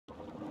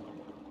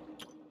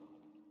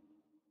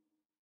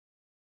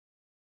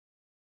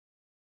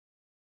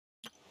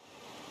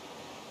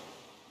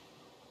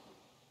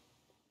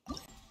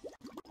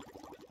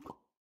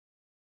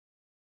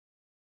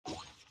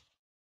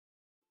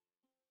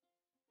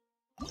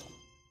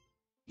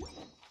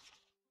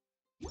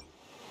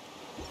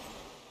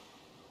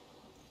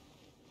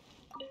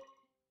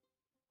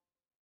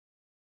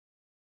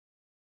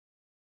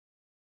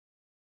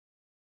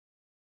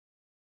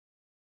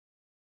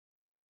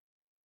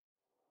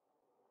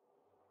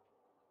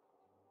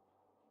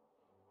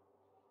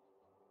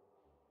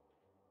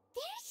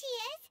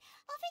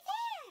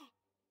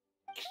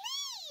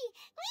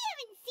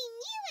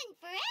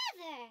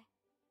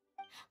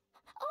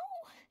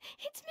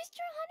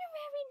Mr.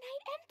 Honorary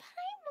Knight and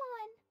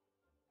Paimon!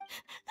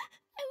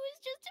 I was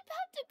just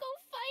about to go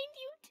find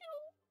you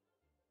too.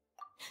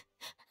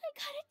 I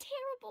got a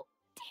terrible,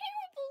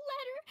 terrible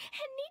letter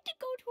and need to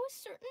go to a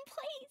certain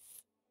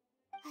place.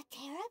 A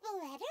terrible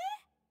letter?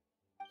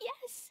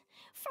 Yes,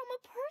 from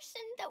a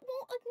person that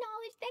won't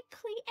acknowledge that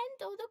Klee and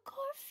Dodoco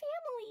are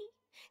family.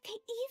 They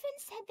even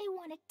said they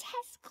want to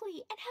test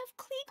Klee and have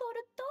Klee go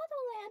to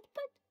Dodoland,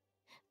 but...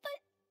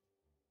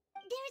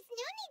 There's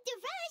no need to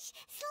rush.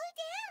 Slow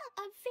down.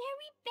 A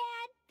very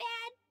bad,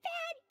 bad,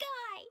 bad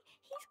guy.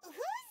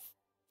 Who's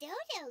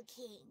Dodo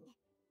King?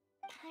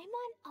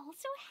 Paimon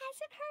also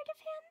hasn't heard of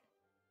him?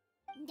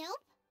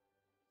 Nope.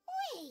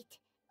 Wait,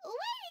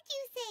 why did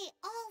you say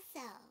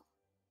also?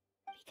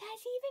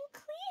 Because even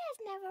Klee has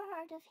never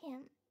heard of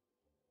him.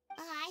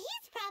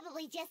 He's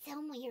probably just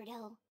some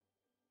weirdo.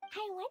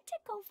 I went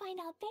to go find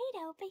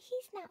Albedo, but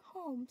he's not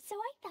home, so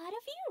I thought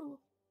of you.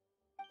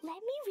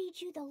 Let me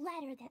read you the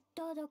letter that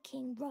Dodo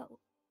King wrote.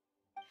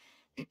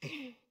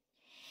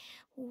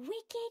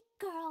 Wicked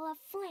girl of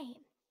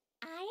flame,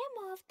 I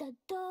am of the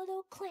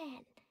Dodo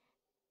clan.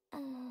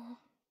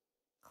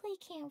 Klee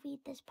can't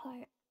read this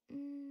part.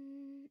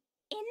 In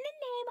the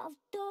name of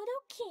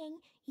Dodo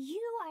King,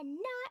 you are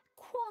not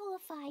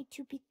qualified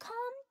to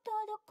become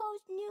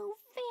Dodoco's new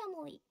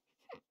family.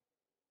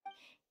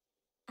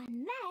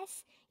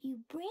 Unless you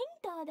bring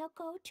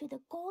Dodoco to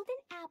the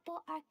Golden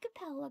Apple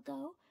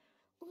Archipelago,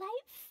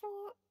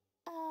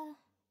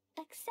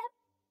 except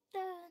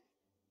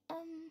I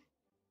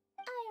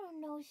don't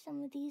know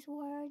some of these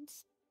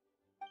words.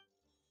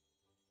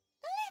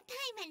 Let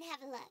Paimon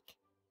have a look.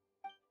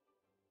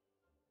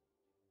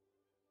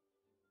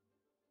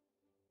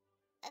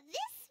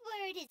 This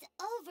word is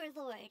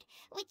Overlord,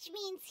 which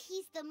means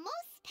he's the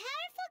most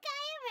powerful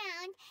guy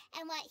around,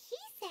 and what he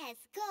says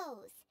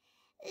goes.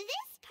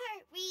 This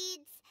part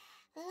reads,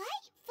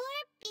 light four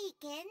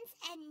beacons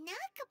and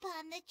knock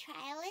upon the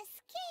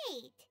trialist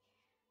gate.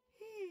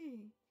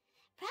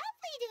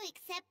 Probably to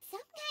accept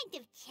some kind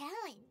of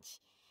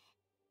challenge.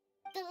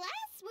 The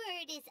last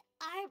word is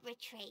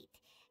arbitrate,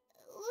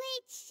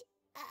 which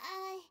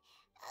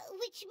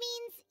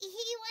means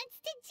he wants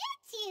to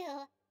judge you.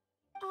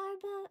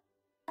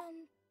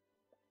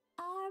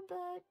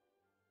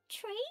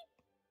 Arbitrate?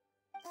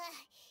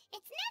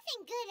 It's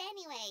nothing good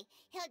anyway.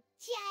 He'll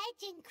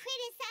judge and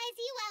criticize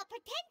you while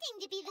pretending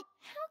to be the...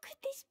 How could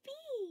this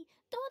be?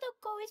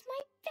 Dodoco is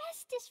my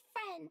bestest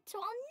friend, so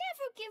I'll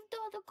never give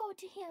Dodoco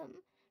to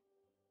him.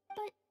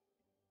 But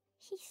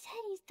he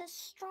said he's the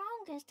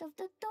strongest of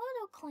the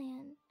Dodo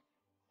clan.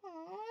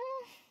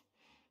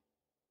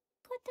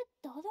 Could the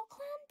Dodo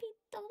clan be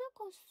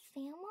Dodoco's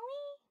family?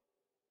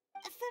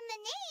 From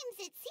the names,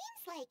 it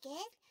seems like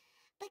it.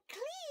 But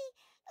Klee,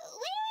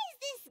 where is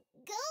this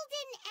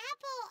Golden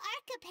Apple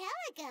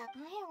Archipelago?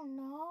 I don't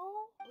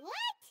know.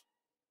 What?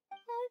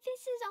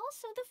 This is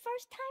also the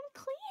first time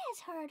Klee has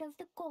heard of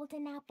the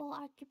Golden Apple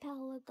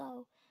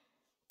Archipelago.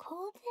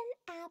 Golden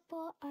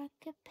Apple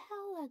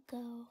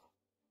Archipelago.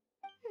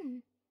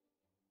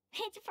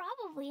 It's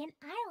probably an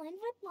island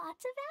with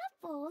lots of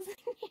apples.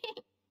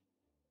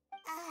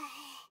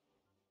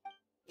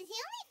 The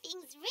only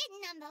things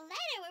written on the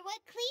letter were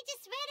what Klee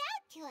just read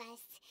out to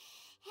us.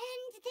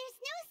 And there's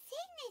no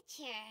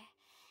signature.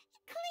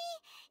 Klee,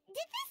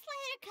 did this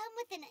letter come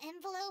with an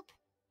envelope?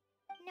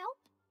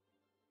 Nope.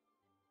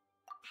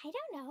 I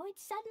don't know, it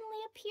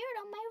suddenly appeared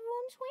on my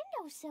room's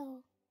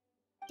windowsill.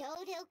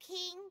 Dodo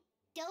King,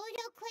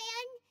 Dodo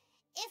Clan.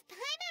 If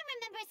Paimon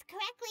remembers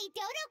correctly,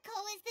 Dodoco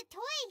is the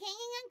toy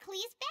hanging on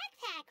Klee's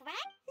backpack,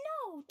 right?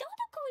 No,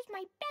 Dodoco is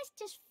my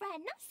bestest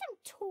friend, not some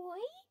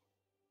toy.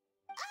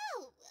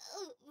 Oh,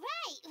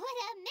 right, what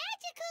a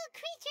magical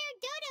creature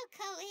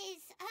Dodoco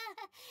is.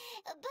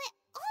 But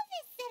all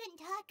this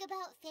sudden talk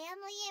about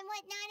family and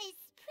whatnot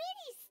is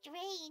pretty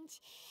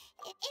strange.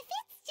 If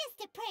it's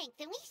just a prank,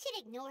 then we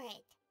should ignore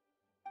it.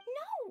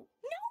 No,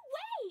 no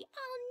way!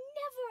 I'll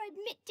never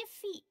admit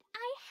defeat.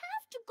 I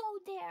have to go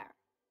there.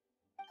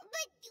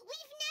 But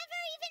we've never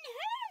even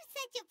heard of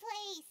such a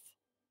place.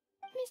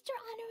 Mr.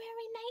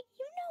 Honorary Knight,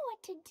 you know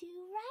what to do,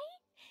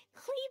 right?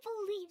 Klee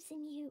believes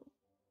in you.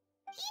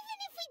 Even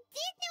if we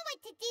did know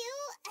what to do...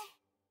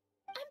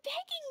 I'm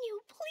begging you,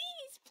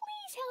 please,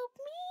 please help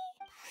me.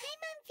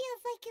 Paimon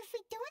feels like if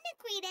we don't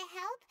agree to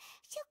help,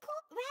 she'll go...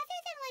 Rather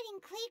than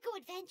letting Klee go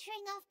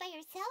adventuring off by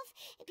herself,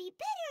 it'd be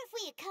better if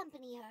we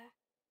accompany her.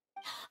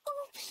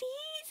 Oh,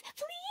 please,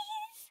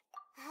 please.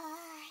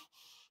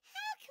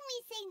 How can we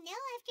say no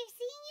after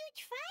seeing you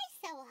try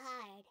so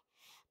hard?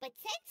 But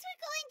since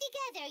we're going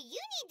together,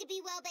 you need to be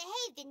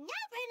well-behaved and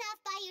not run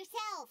off by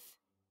yourself.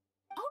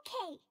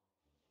 Okay.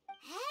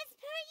 As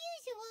per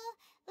usual,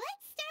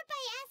 let's start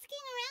by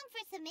asking around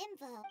for some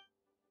info.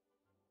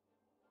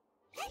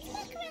 Let's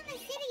walk around the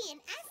city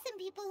and ask some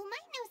people who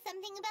might know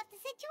something about the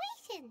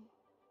situation.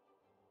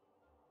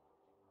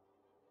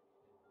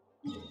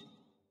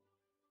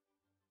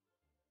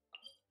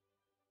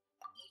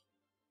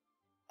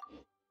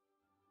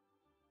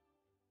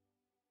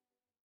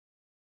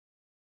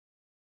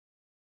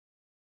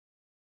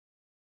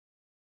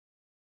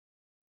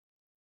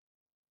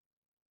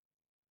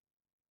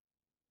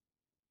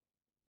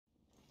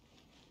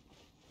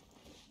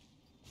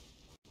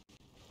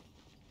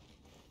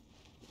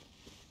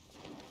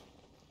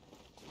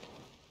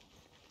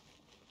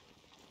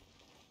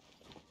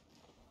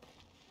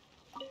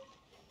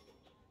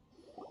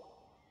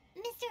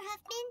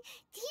 Huffman,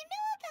 do you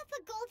know about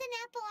the Golden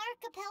Apple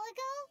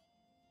Archipelago?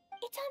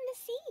 It's on the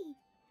sea.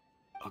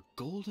 A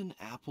golden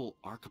apple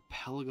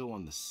archipelago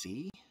on the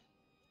sea?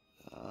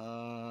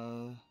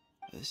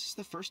 This is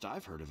the first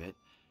I've heard of it.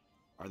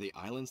 Are the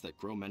islands that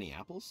grow many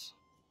apples?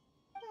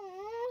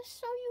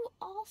 So you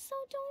also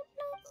don't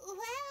know?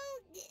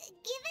 Well,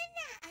 given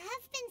that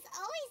Huffman's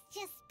always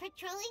just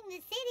patrolling the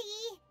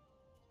city...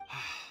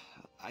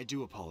 I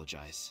do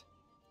apologize.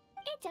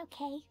 It's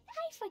okay.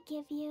 I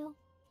forgive you.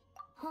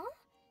 Huh?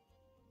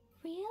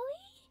 Really?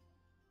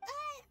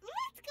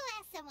 Let's go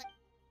ask someone.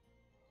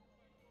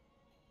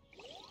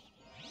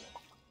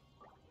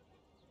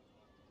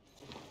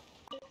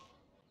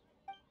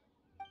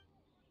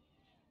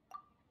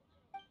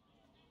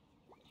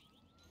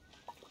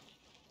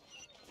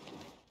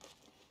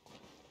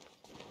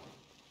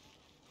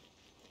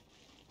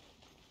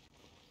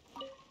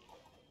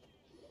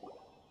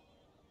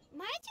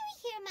 Marjorie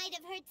here might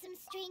have heard some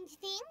strange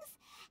things.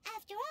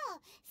 After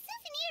all,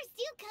 souvenirs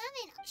do come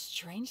in...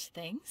 Strange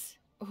things?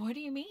 What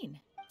do you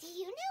mean? Do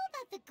you know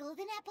about the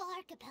Golden Apple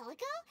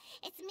Archipelago?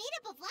 It's made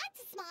up of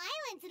lots of small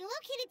islands and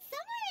located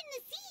somewhere in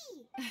the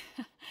sea.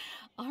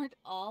 Aren't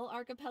all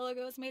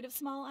archipelagos made of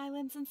small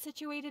islands and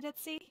situated at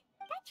sea?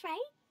 That's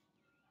right.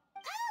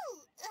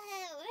 Oh,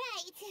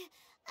 right.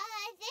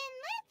 Then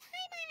let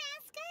Paimon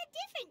ask a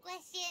different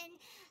question.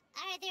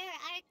 Are there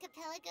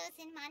archipelagos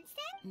in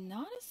Mondstadt?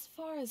 Not as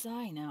far as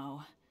I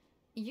know.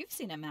 You've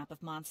seen a map of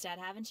Mondstadt,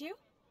 haven't you?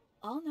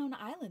 All known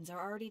islands are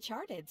already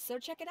charted, so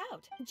check it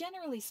out.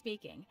 Generally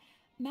speaking,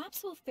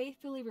 maps will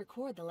faithfully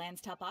record the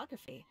land's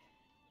topography.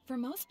 For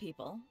most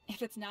people,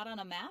 if it's not on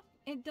a map,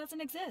 it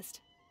doesn't exist.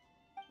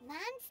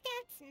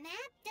 Mondstadt's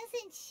map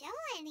doesn't show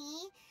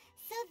any,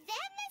 so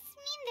that must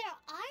mean there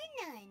are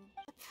none.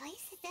 A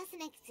place that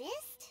doesn't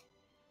exist?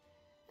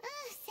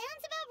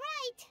 Sounds about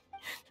right.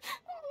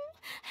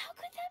 How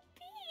could that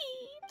be?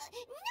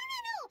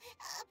 No.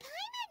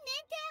 Paimon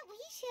meant that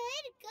we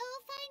should go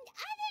find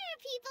other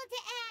people to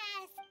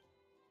ask.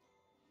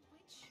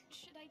 Which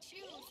should I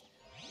choose?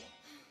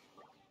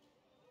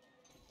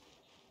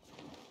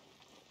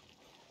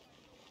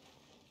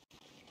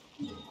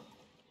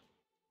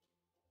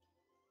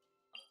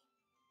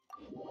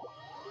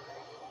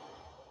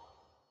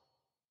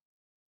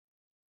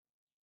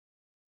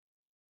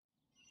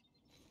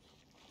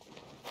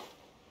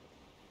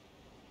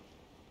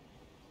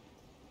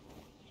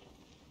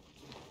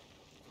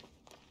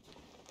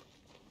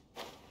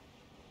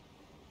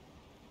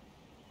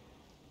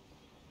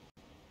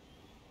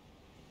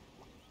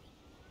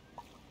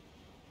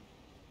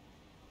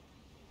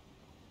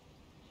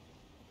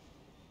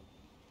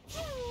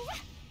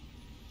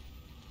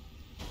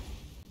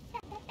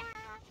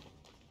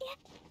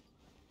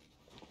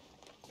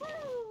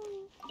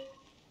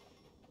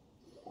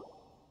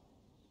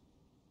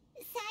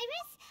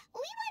 Cyrus,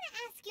 we want to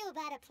ask you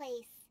about a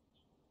place.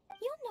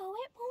 You'll know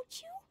it, won't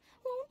you?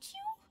 Won't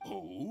you?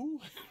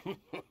 Oh?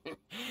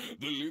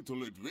 The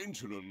little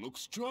adventurer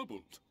looks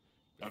troubled.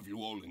 Have you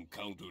all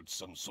encountered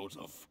some sort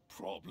of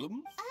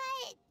problem?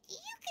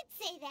 You could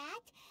say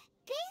that.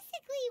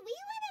 Basically, we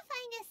want to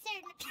find a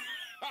certain...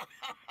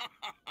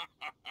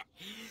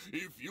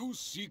 If you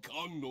seek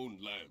unknown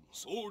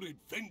lands or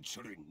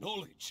adventuring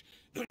knowledge,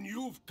 then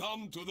you've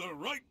come to the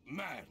right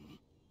man.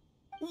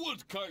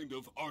 What kind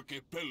of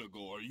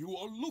archipelago are you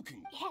all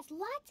looking It has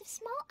lots of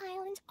small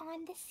islands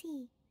on the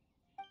sea.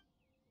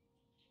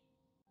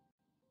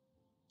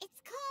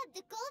 It's called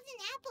the Golden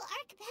Apple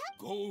Archipelago.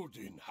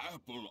 Golden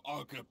Apple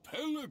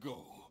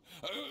Archipelago.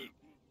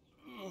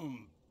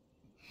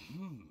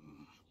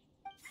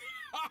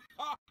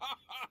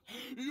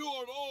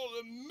 You're all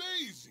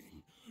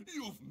amazing.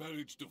 You've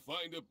managed to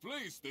find a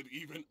place that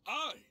even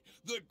I,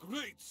 the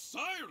great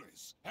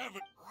Cyrus,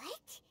 haven't...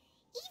 What?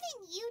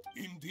 Even you...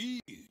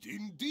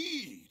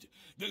 Indeed.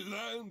 The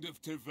land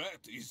of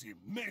Tevat is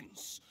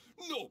immense.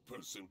 No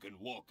person can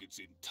walk its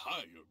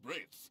entire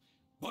breadth.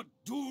 But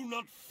do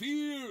not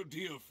fear,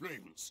 dear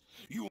friends.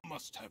 You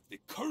must have the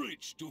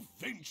courage to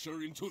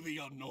venture into the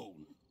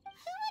unknown.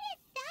 Who would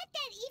have thought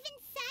that even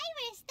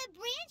Cyrus, the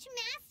branch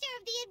master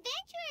of the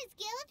Adventurers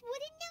Guild,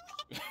 wouldn't know...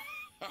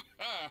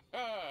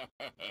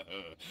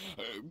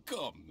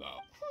 Come now.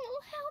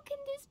 Oh, how can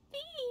this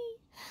be?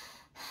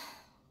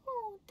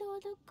 Oh,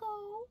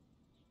 Dodoco.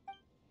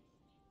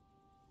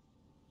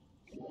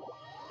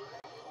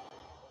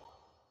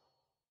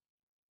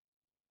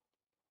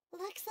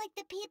 Looks like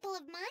the people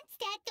of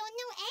Mondstadt don't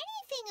know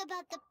anything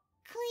about the...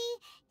 Klee,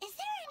 is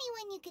there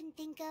anyone you can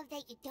think of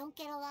that you don't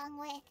get along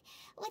with?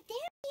 Would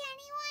there be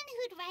anyone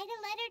who'd write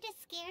a letter to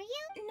scare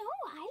you? No,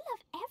 I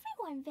love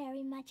everyone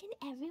very much, and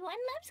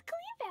everyone loves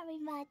Klee very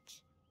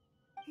much.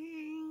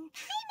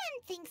 Paimon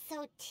thinks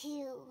so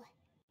too.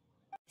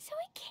 So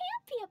it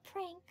can't be a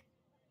prank.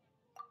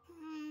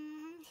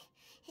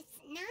 It's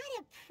not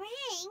a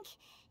prank.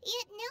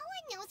 Yet no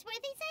one knows where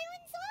these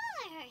islands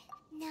are.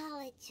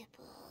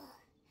 Knowledgeable.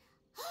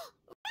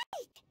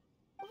 Right!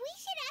 We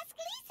should ask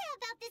Lisa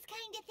about this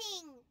kind of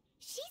thing.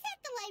 She's at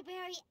the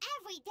library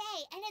every day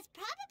and has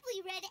probably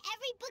read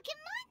every book in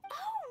Month.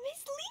 Oh,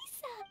 Miss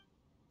Lisa!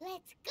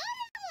 Let's go!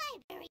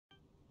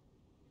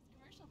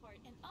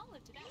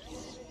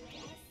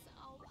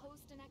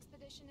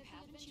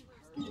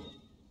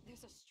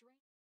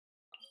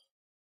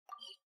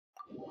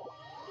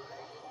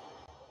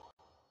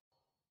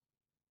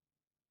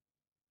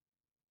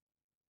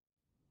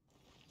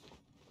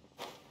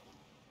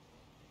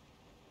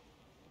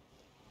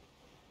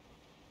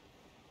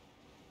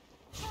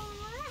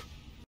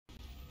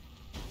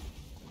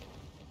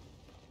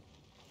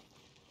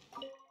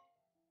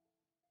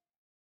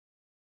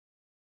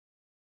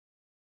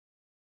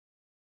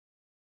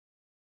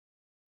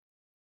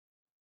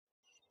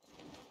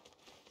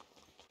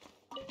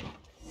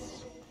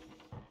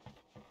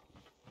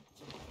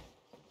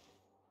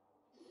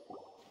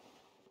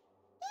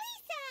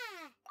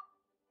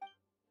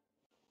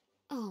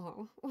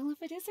 Oh, well,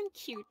 if it isn't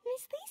cute.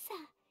 Miss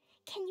Lisa,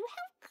 can you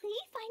help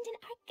Klee find an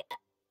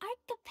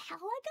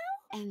archipelago?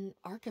 An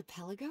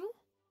archipelago?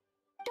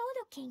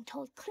 Dodo King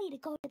told Klee to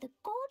go to the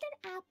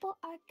Golden Apple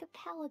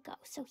Archipelago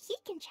so he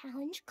can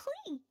challenge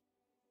Klee.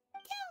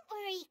 Don't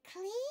worry,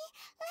 Klee.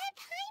 Let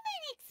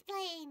Paimon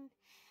explain.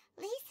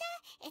 Lisa,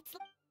 it's...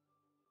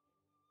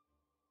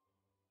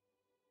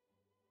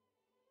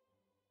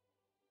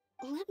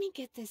 Let me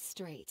get this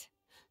straight.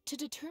 To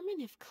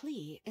determine if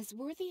Klee is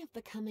worthy of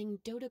becoming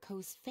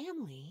Dodoco's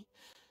family,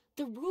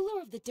 the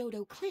ruler of the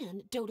Dodo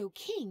clan, Dodo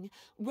King,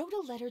 wrote a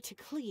letter to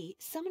Klee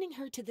summoning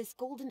her to this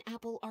Golden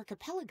Apple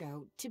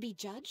Archipelago to be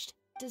judged?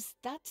 Does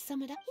that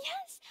sum it up?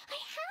 Yes, I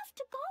have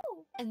to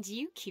go. And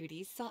you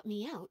cuties sought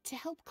me out to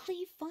help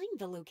Klee find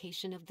the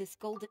location of this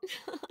golden...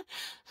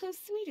 How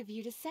sweet of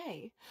you to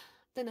say.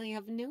 Then I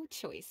have no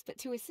choice but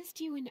to assist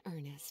you in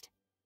earnest.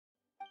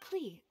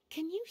 Klee,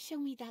 can you show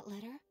me that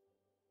letter?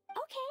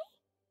 Okay.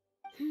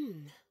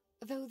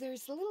 Though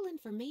there's little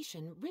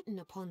information written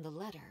upon the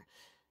letter,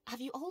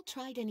 have you all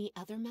tried any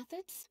other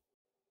methods?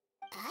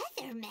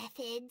 Other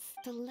methods?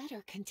 The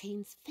letter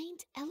contains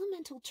faint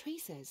elemental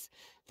traces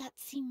that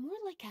seem more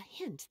like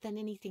a hint than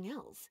anything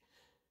else.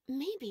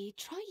 Maybe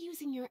try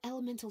using your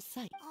elemental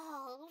sight.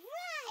 All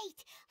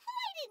right!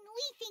 Why didn't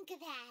we think of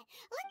that?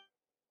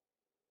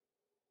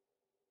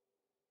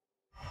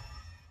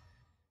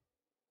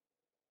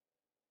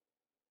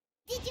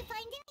 Did you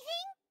find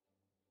anything?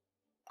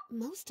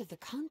 Most of the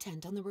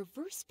content on the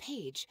reverse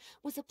page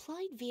was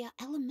applied via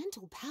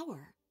elemental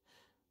power.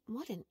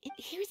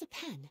 Here's a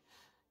pen.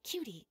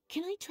 Cutie,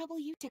 can I trouble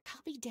you to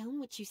copy down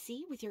what you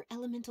see with your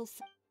elemental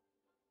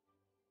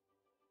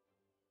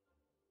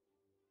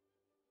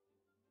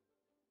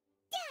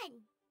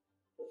Done!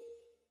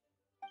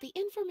 The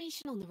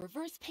information on the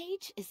reverse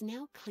page is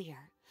now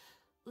clear.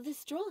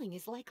 This drawing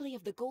is likely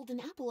of the Golden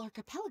Apple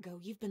Archipelago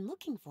you've been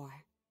looking for.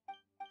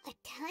 A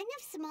ton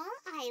of small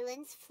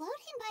islands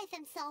floating by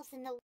themselves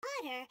in the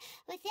water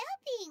without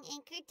being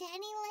anchored to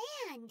any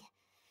land.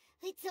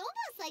 It's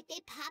almost like they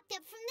popped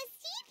up from the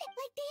sea,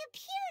 like they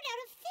appeared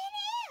out of thin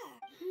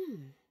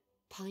air.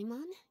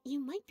 Paimon, you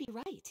might be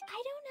right.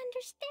 I don't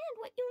understand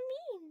what you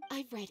mean.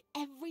 I've read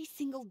every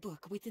single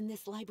book within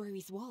this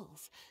library's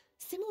walls.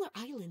 Similar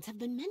islands have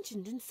been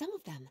mentioned in some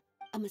of them.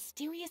 A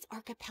mysterious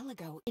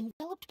archipelago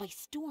enveloped by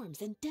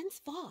storms and dense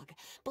fog,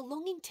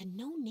 belonging to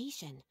no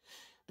nation.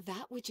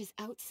 That which is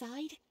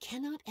outside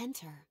cannot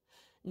enter,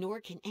 nor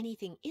can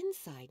anything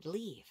inside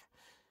leave.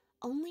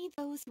 Only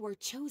those who are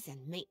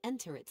chosen may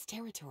enter its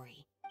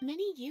territory.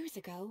 Many years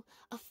ago,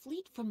 a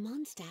fleet from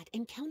Mondstadt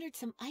encountered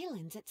some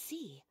islands at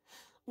sea.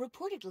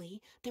 Reportedly,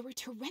 there were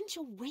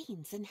torrential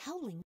rains and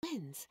howling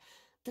winds.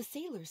 The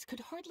sailors could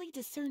hardly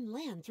discern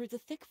land through the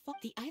thick fog.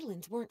 The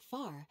islands weren't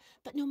far,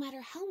 but no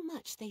matter how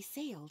much they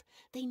sailed,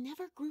 they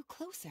never grew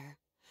closer.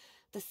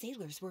 The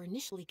sailors were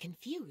initially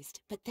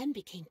confused, but then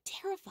became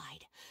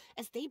terrified,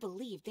 as they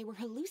believed they were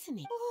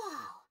hallucinating. Whoa!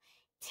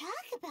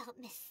 Talk about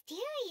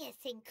mysterious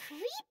and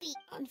creepy.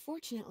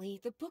 Unfortunately,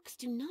 the books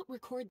do not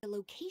record the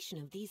location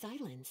of these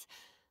islands.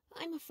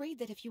 I'm afraid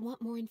that if you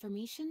want more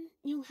information,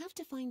 you'll have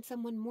to find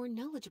someone more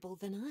knowledgeable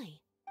than I.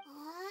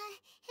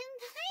 And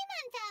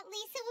Paimon thought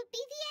Lisa would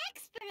be the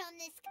expert on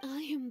this.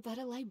 I am but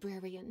a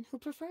librarian who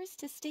prefers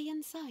to stay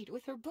inside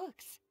with her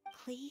books.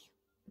 Klee,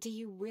 do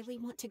you really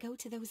want to go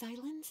to those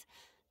islands?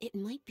 It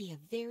might be a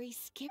very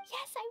scary...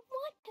 Yes, I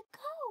want to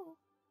go.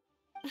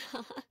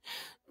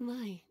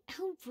 My,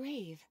 how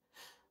brave.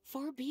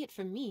 Far be it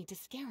from me to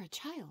scare a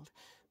child,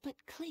 but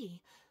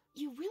Klee,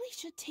 you really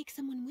should take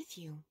someone with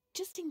you,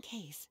 just in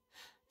case.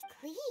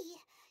 Klee,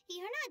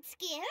 you're not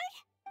scared?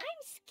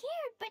 I'm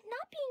scared, but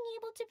not being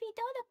able to be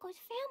Dodoco's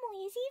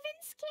family is even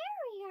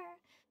scarier.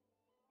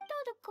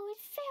 Dodoco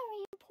is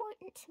very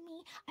important to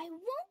me. I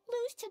won't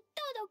lose to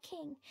Dodo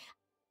King.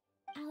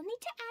 I'll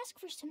need to ask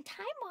for some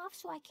time off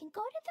so I can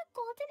go to the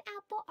Golden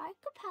Apple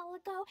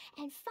Archipelago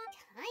and find...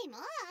 Time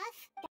off?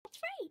 That's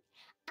right.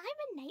 I'm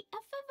a Knight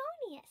of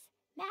Favonius.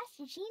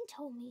 Master Jean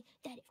told me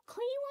that if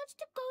Klee wants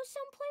to go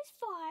someplace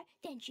far,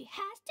 then she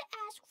has to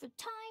ask for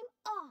time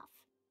off.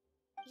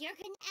 You're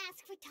gonna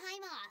ask for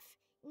time off?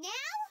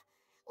 Now?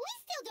 We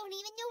still don't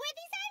even know where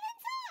these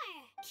islands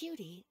are!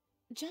 Cutie,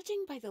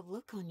 judging by the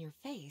look on your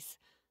face,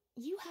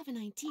 you have an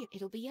idea.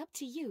 It'll be up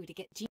to you to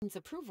get Jean's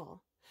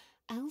approval.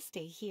 I'll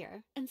stay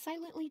here and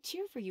silently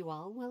cheer for you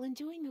all while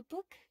enjoying a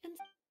book and...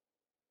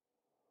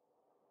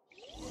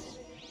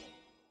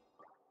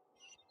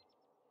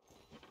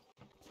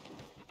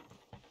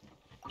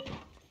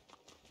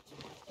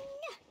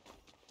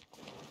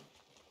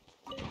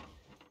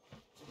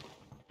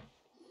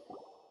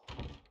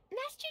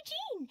 Master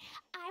Jean,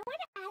 I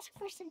want to ask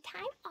for some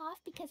time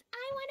off because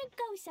I want to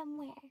go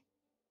somewhere.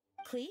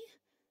 Klee?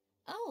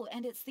 Oh,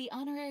 and it's the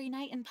honorary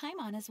knight in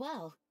Paimon as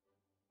well.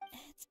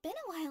 It's been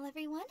a while,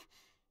 everyone.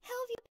 How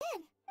have you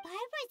been?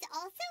 Barbara's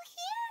also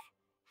here?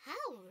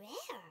 How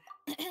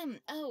rare.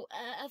 Oh,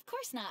 of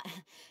course not.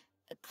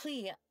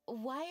 Klee,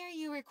 why are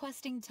you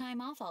requesting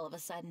time off all of a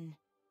sudden?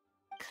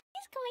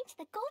 Klee's going to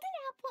the Golden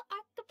Apple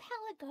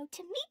Archipelago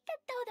to meet the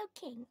Dodo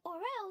King,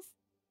 or else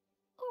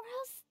or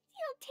else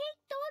he'll take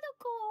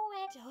Dodoko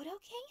away. Dodo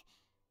King?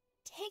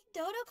 Take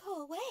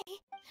Dodoko away?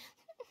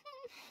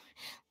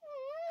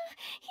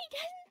 He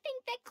doesn't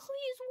think that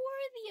Klee is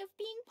worthy of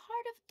being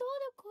part of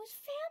Dodoko's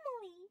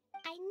family.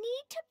 I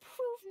need to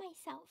prove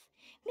myself.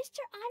 Mr.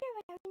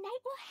 Honorary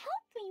Knight will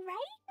help me,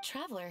 right?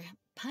 Traveler,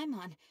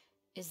 Paimon,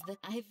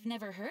 I've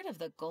never heard of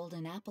the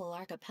Golden Apple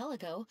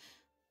Archipelago.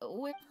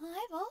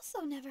 I've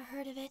also never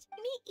heard of it.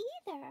 Me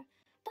either.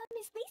 But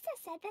Miss Lisa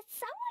said that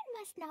someone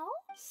must know.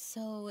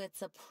 So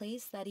it's a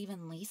place that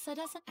even Lisa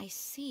doesn't? I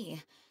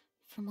see.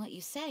 From what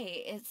you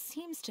say, it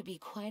seems to be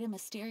quite a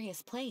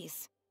mysterious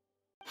place.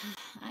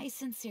 I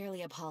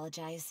sincerely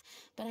apologize,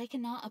 but I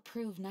cannot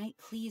approve Knight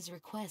Klee's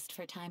request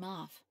for time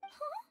off.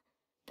 Huh?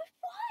 But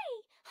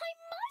why? I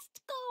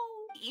must go!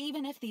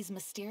 Even if these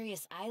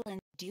mysterious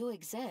islands do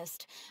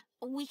exist,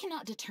 we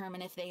cannot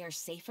determine if they are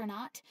safe or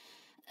not.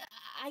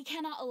 I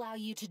cannot allow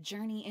you to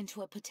journey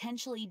into a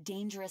potentially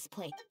dangerous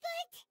place.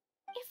 But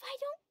if I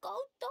don't go,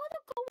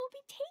 Dodoko will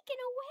be taken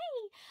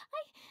away.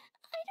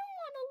 I don't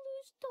want to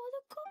lose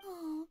Dodoko.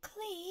 Oh,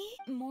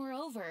 Klee.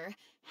 Moreover,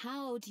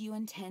 how do you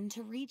intend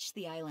to reach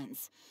the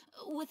islands?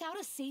 Without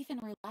a safe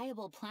and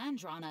reliable plan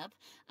drawn up,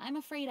 I'm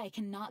afraid I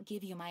cannot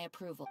give you my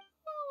approval.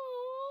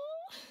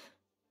 Oh,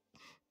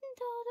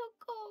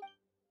 Dodoko.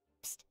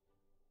 Psst.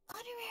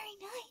 Honorary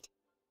Knight.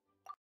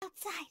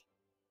 Outside.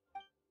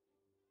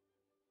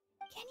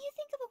 Can you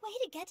think of a way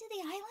to get to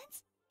the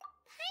islands?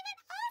 Paimon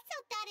also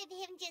thought of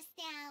him just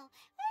now.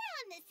 We're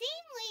on the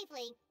same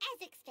wavelength, as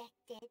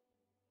expected.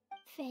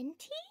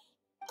 Fenty?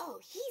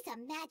 Oh, he's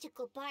a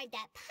magical bard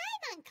that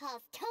Paimon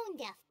calls Tone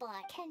Deaf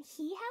Bard. Can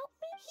he help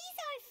me? He's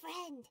our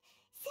friend,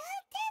 so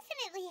he'll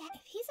definitely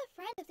If he's a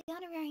friend of the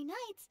Honorary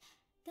Knights,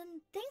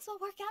 then things will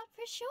work out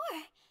for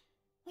sure.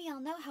 We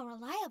all know how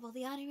reliable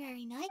the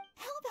Honorary Knight.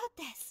 How about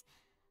this?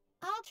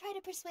 I'll try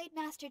to persuade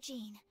Master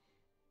Jean.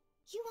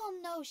 You all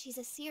know she's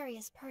a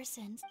serious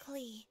person,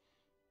 Klee.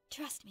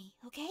 Trust me,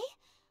 okay?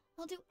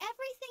 I'll do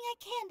everything I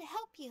can to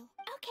help you.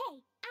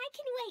 Okay, I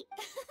can wait.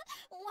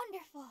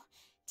 Wonderful.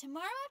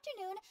 Tomorrow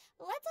afternoon,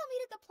 let's all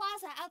meet at the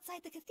plaza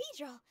outside the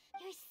cathedral.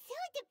 You're so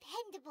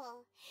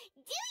dependable.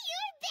 Do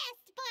your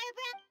best,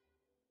 Barbara.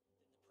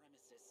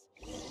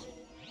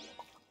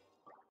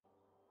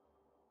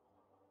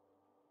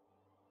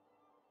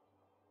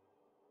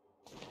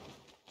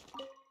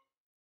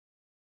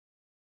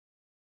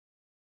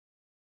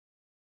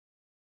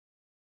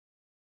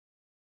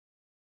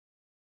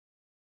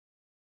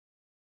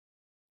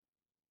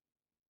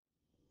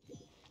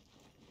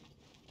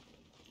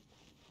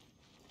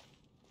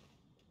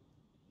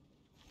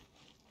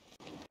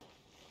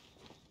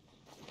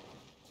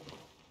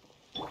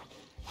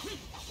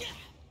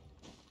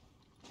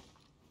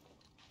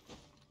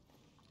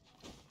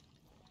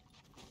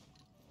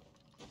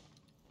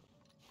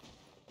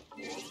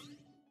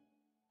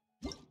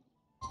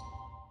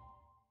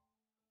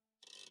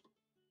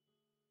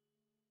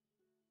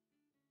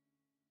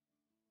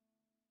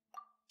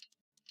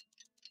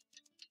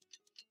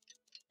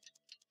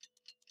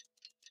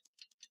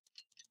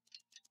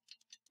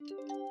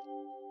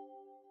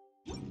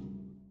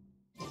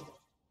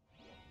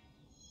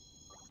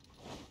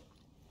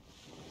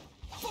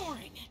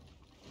 Boring!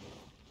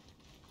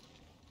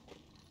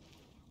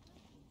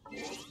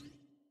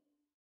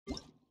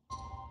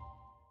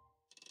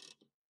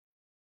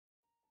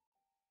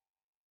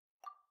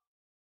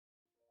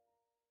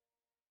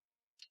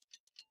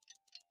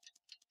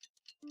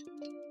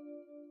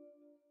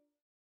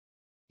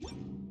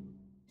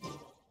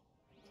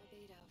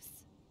 Barbados.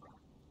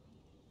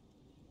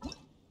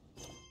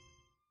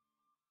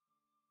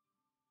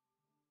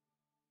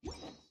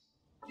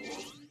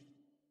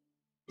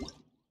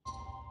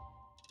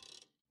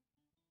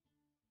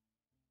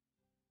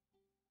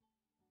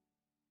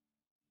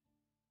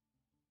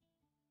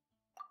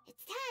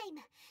 It's time.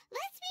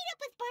 Let's meet up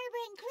with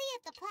Barbara and Klee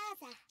at the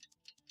plaza.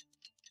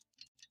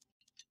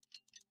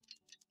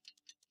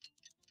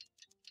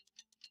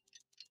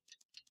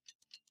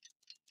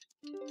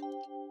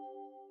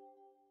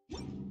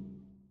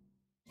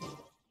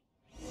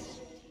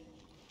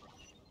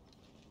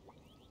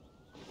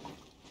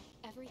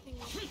 Everything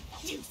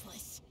is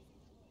useless.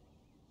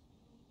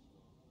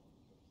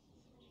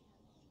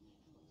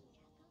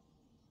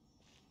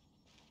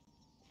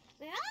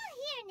 We're all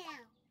here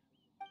now.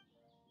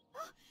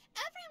 Oh,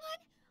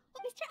 everyone!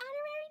 Mr.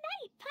 Honorary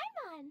Knight,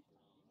 Paimon.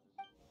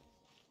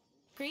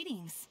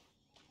 Greetings.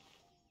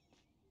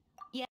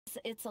 Yes,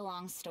 it's a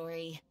long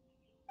story.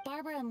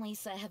 Barbara and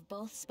Lisa have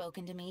both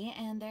spoken to me,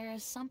 and there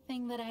is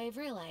something that I've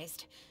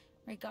realized.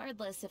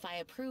 Regardless if I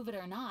approve it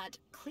or not,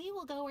 Klee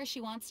will go where she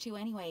wants to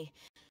anyway.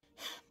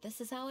 This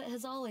is how it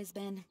has always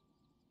been.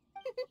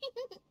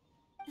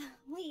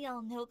 We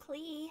all know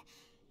Klee.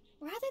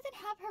 Rather than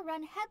have her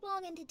run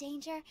headlong into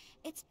danger,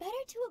 it's better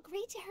to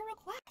agree to her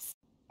request.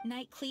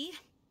 Knight Klee,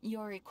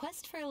 your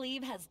request for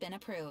leave has been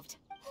approved.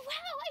 Wow,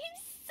 I'm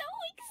so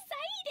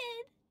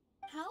excited!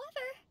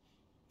 However,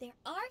 there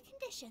are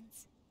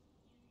conditions.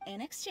 In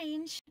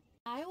exchange,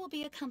 I will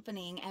be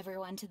accompanying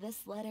everyone to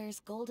this letter's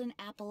Golden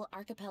Apple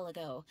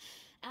Archipelago.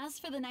 As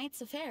for the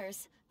night's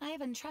affairs, I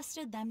have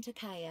entrusted them to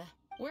Kaya.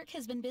 Work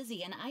has been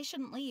busy and I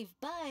shouldn't leave,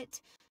 but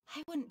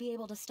I wouldn't be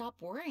able to stop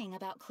worrying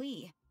about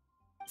Klee.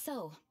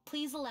 So,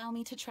 please allow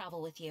me to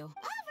travel with you.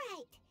 All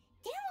right.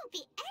 There won't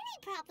be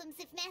any problems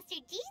if Master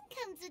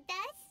Jean comes with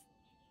us.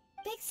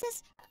 Big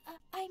Sis,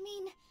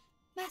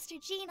 Master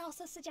Jean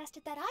also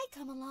suggested that I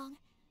come along.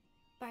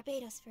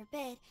 Barbados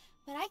forbid,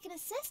 but I can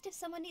assist if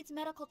someone needs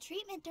medical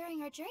treatment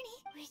during our journey.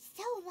 We're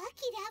so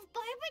lucky to have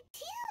Barbara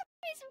too.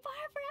 Miss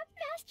Barbara,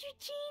 Master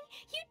Jean,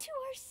 you two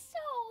are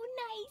so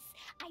nice.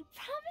 I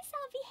promise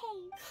I'll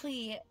behave.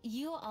 Klee,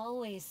 you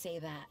always say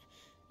that.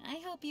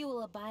 I hope you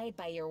will abide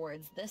by your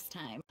words this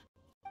time.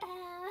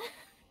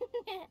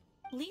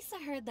 Lisa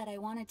heard that I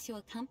wanted to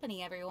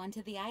accompany everyone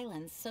to the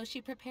islands, so she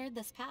prepared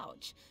this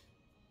pouch.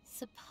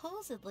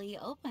 Supposedly,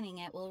 opening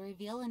it will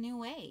reveal a new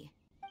way.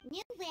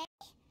 New way?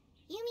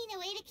 You mean a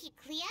way to keep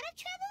Klee out of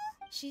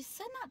trouble? She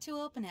said not to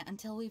open it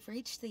until we've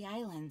reached the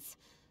islands.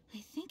 I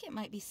think it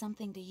might be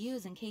something to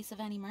use in case of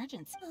an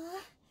emergency.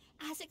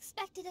 As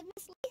expected of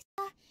Miss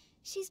Lisa,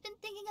 she's been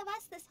thinking of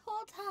us this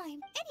whole time.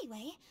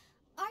 Anyway,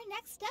 our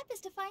next step is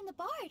to find the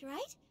bard,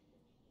 right?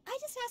 I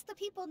just asked the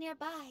people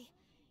nearby.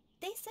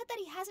 They said that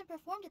he hasn't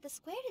performed at the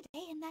square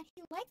today and that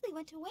he likely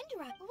went to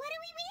Windrush. What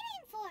are we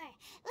waiting for?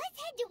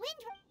 Let's head to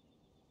Windrush.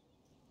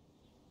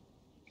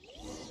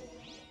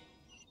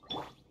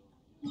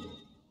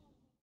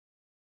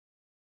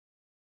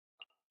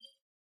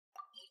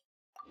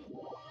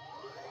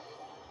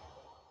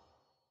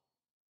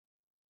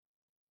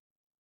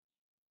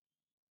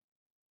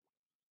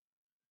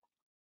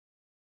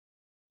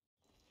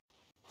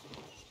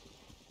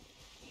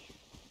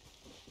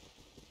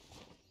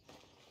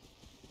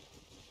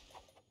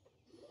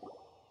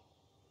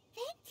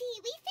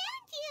 We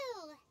found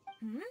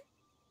you!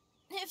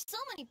 If so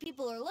many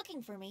people are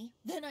looking for me,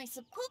 then I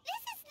suppose...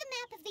 This is the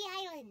map of the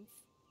islands.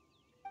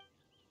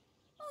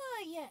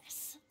 Ah,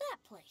 yes, that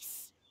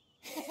place.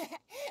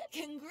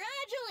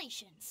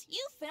 Congratulations!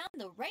 You found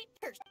the right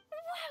person.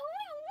 Wow,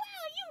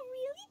 you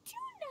really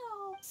do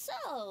know.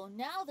 So,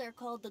 now they're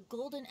called the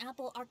Golden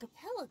Apple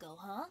Archipelago,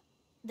 huh?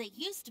 They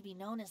used to be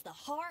known as the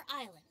Har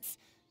Islands.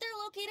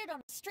 They're located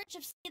on a stretch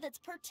of sea that's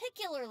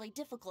particularly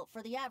difficult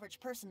for the average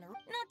person to...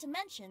 Not to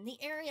mention,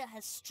 the area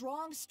has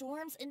strong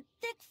storms and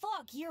thick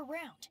fog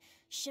year-round.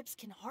 Ships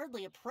can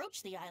hardly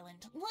approach the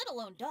island, let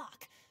alone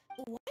dock.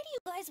 Why do you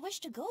guys wish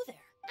to go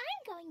there?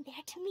 I'm going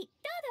there to meet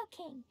Dodo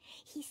King.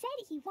 He said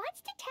he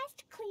wants to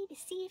test Klee to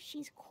see if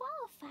she's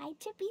qualified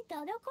to be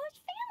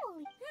Dodoko's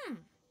family.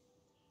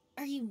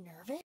 Are you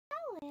nervous?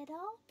 A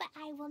little, but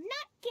I will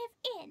not give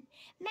in.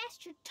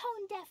 Master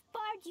Tone Deaf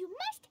Bard, you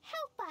must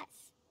help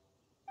us.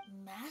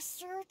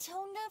 Master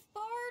Tone Deaf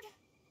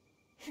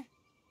Bard?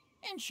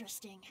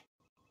 Interesting.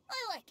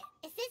 I like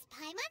it. Is this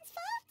Paimon's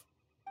fault?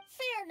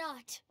 Fear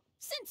not.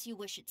 Since you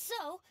wish it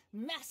so,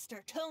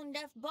 Master Tone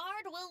Deaf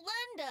Bard will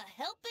lend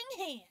a helping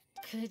hand.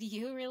 Could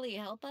you really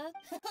help us?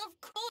 Of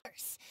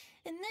course.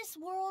 In this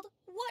world,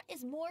 what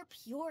is more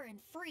pure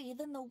and free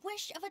than the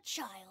wish of a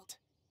child?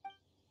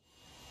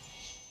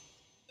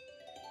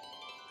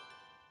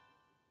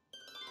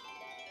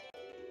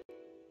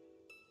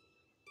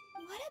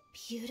 What a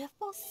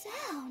beautiful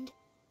sound.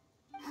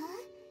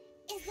 Huh?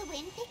 Is the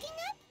wind picking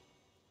up?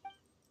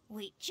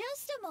 Wait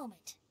just a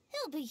moment.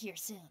 He'll be here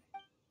soon.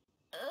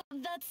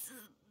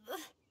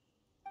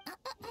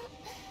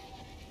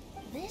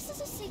 This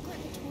is a secret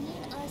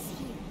between us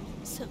here,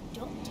 so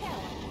don't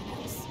tell anyone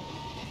else.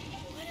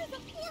 What are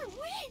the four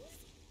winds?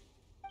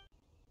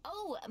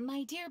 Oh,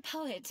 my dear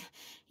poet,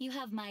 you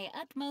have my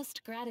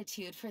utmost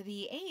gratitude for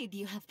the aid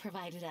you have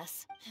provided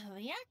us.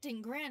 The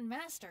acting Grand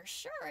Master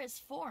sure is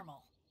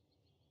formal.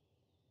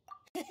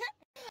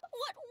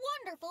 What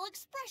wonderful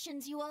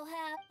expressions you all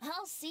have.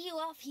 I'll see you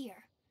off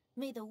here.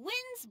 May the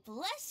winds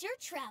bless your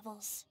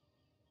travels.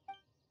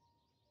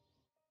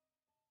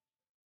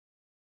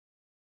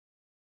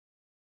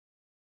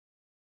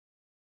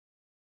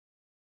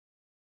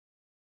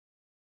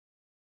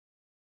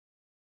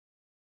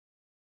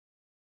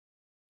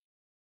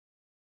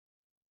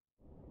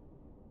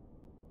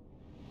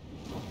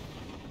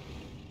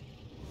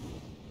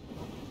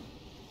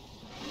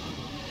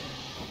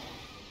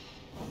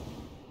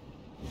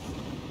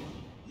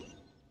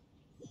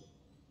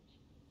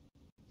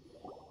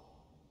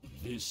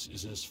 This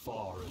is as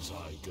far as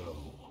I go.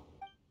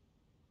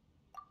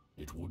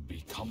 It would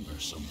be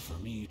cumbersome for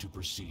me to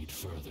proceed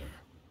further.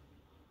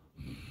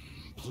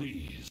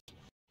 Please,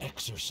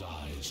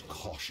 exercise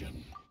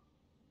caution.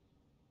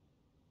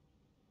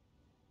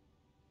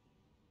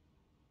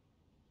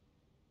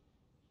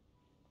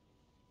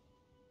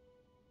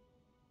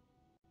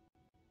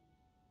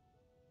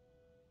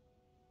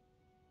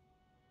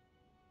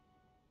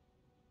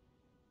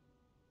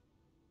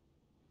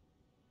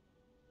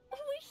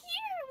 We're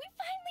here! We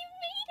finally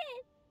made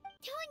it!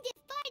 Tone Deaf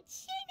Bard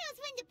sure knows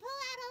when to pull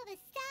out all the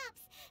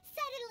stops.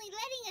 Suddenly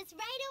letting us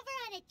ride over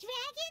on a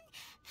dragon?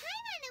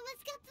 Paimon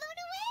almost got blown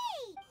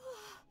away!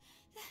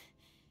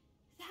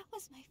 That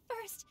was my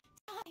first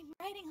time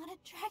riding on a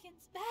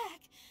dragon's back.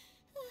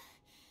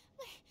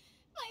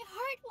 My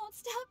heart won't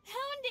stop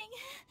pounding.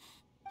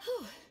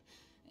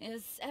 Whew.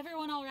 Is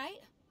everyone all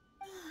right?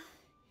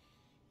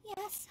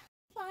 Yes,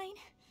 fine.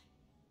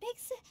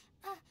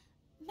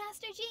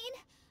 Master Jean,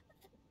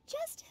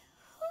 just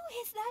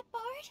who is that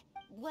bard?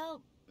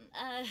 Well,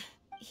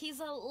 he's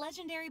a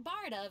legendary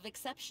bard of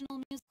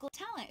exceptional musical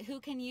talent who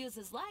can use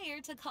his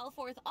lyre to call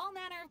forth all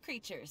manner of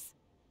creatures.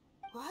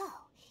 Whoa,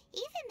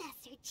 even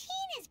Master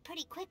Jean is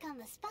pretty quick on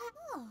the spot.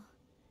 Oh,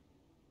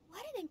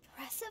 what an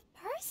impressive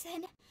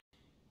person.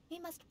 We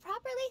must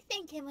properly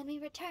thank him when we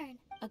return.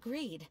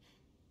 Agreed.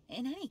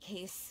 In any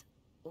case,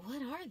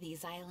 what are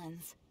these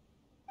islands?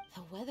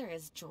 The weather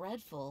is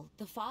dreadful,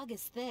 the fog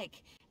is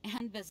thick,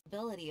 and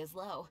visibility is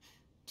low.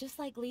 Just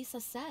like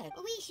Lisa said.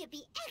 We should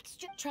be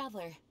extra...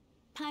 Traveler,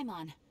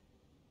 Paimon,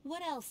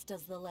 what else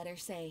does the letter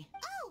say?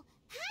 Oh,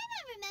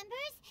 Paimon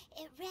remembers.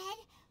 It read,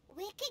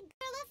 Wicked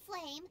Girl of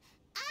Flame,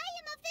 I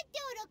am of the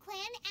Dodo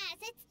clan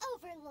as its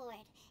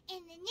overlord.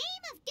 In the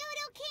name of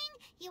Dodo King,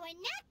 you are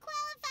not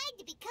qualified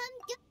to become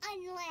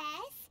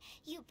unless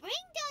you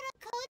bring Dodo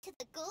Code to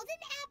the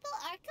Golden Apple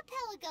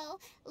Archipelago,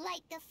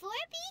 light the 4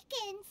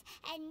 beacons,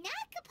 and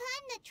knock upon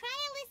the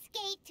Trialist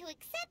Gate to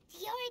accept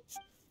your...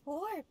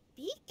 4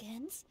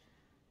 beacons?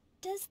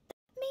 Does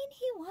that mean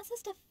he wants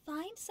us to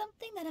find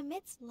something that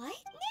emits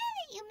light? Now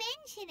that you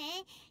mention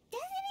it,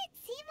 doesn't it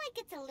seem like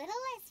it's a little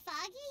less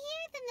foggy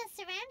here than the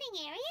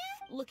surrounding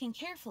area? Looking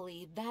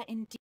carefully, that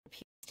indeed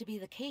appears to be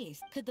the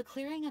case. Could the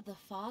clearing of the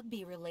fog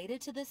be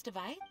related to this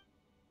device?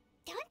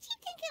 Don't you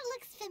think it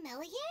looks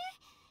familiar?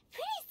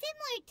 Pretty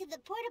similar to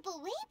the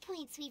portable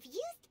waypoints we've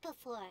used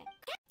before.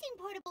 Crafting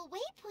portable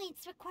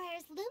waypoints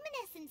requires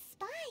luminescent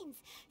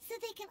spines, so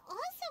they can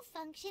also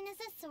function as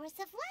a source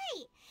of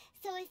light.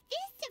 So if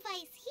this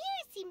device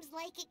here seems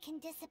like it can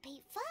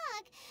dissipate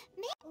fog,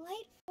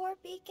 Light 4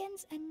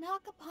 beacons and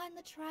knock upon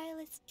the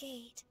Trialist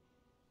Gate.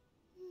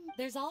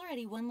 There's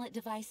already one lit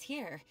device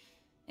here.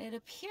 It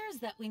appears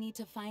that we need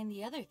to find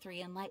the other 3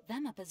 and light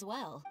them up as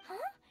well. Huh?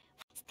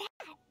 What's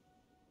that?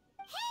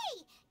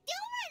 Hey!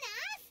 Don't run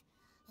off!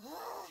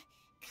 Ugh,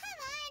 come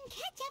on,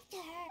 catch up to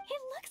her.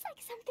 It looks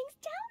like something's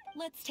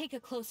down. Let's take a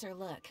closer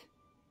look.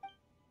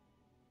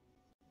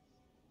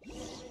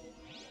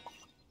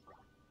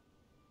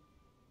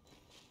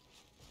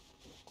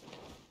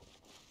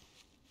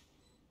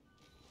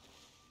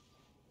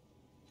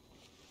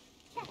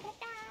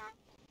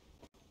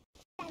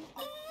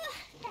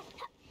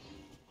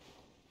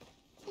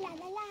 La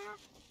la la.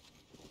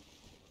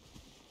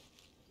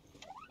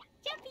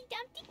 Jumpy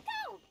Dumpty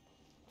go!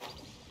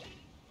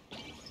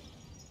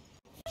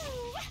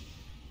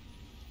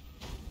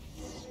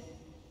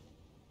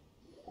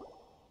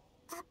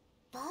 A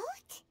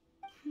boat?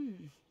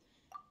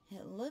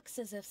 It looks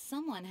as if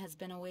someone has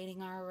been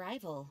awaiting our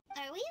arrival.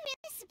 Are we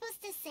really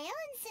supposed to sail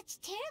in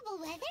such terrible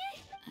weather?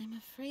 I'm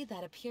afraid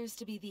that appears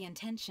to be the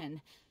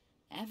intention.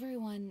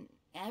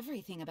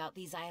 Everything about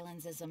these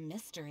islands is a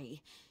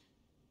mystery.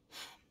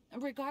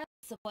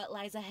 Regardless of what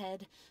lies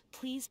ahead,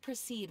 please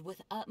proceed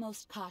with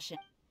utmost caution.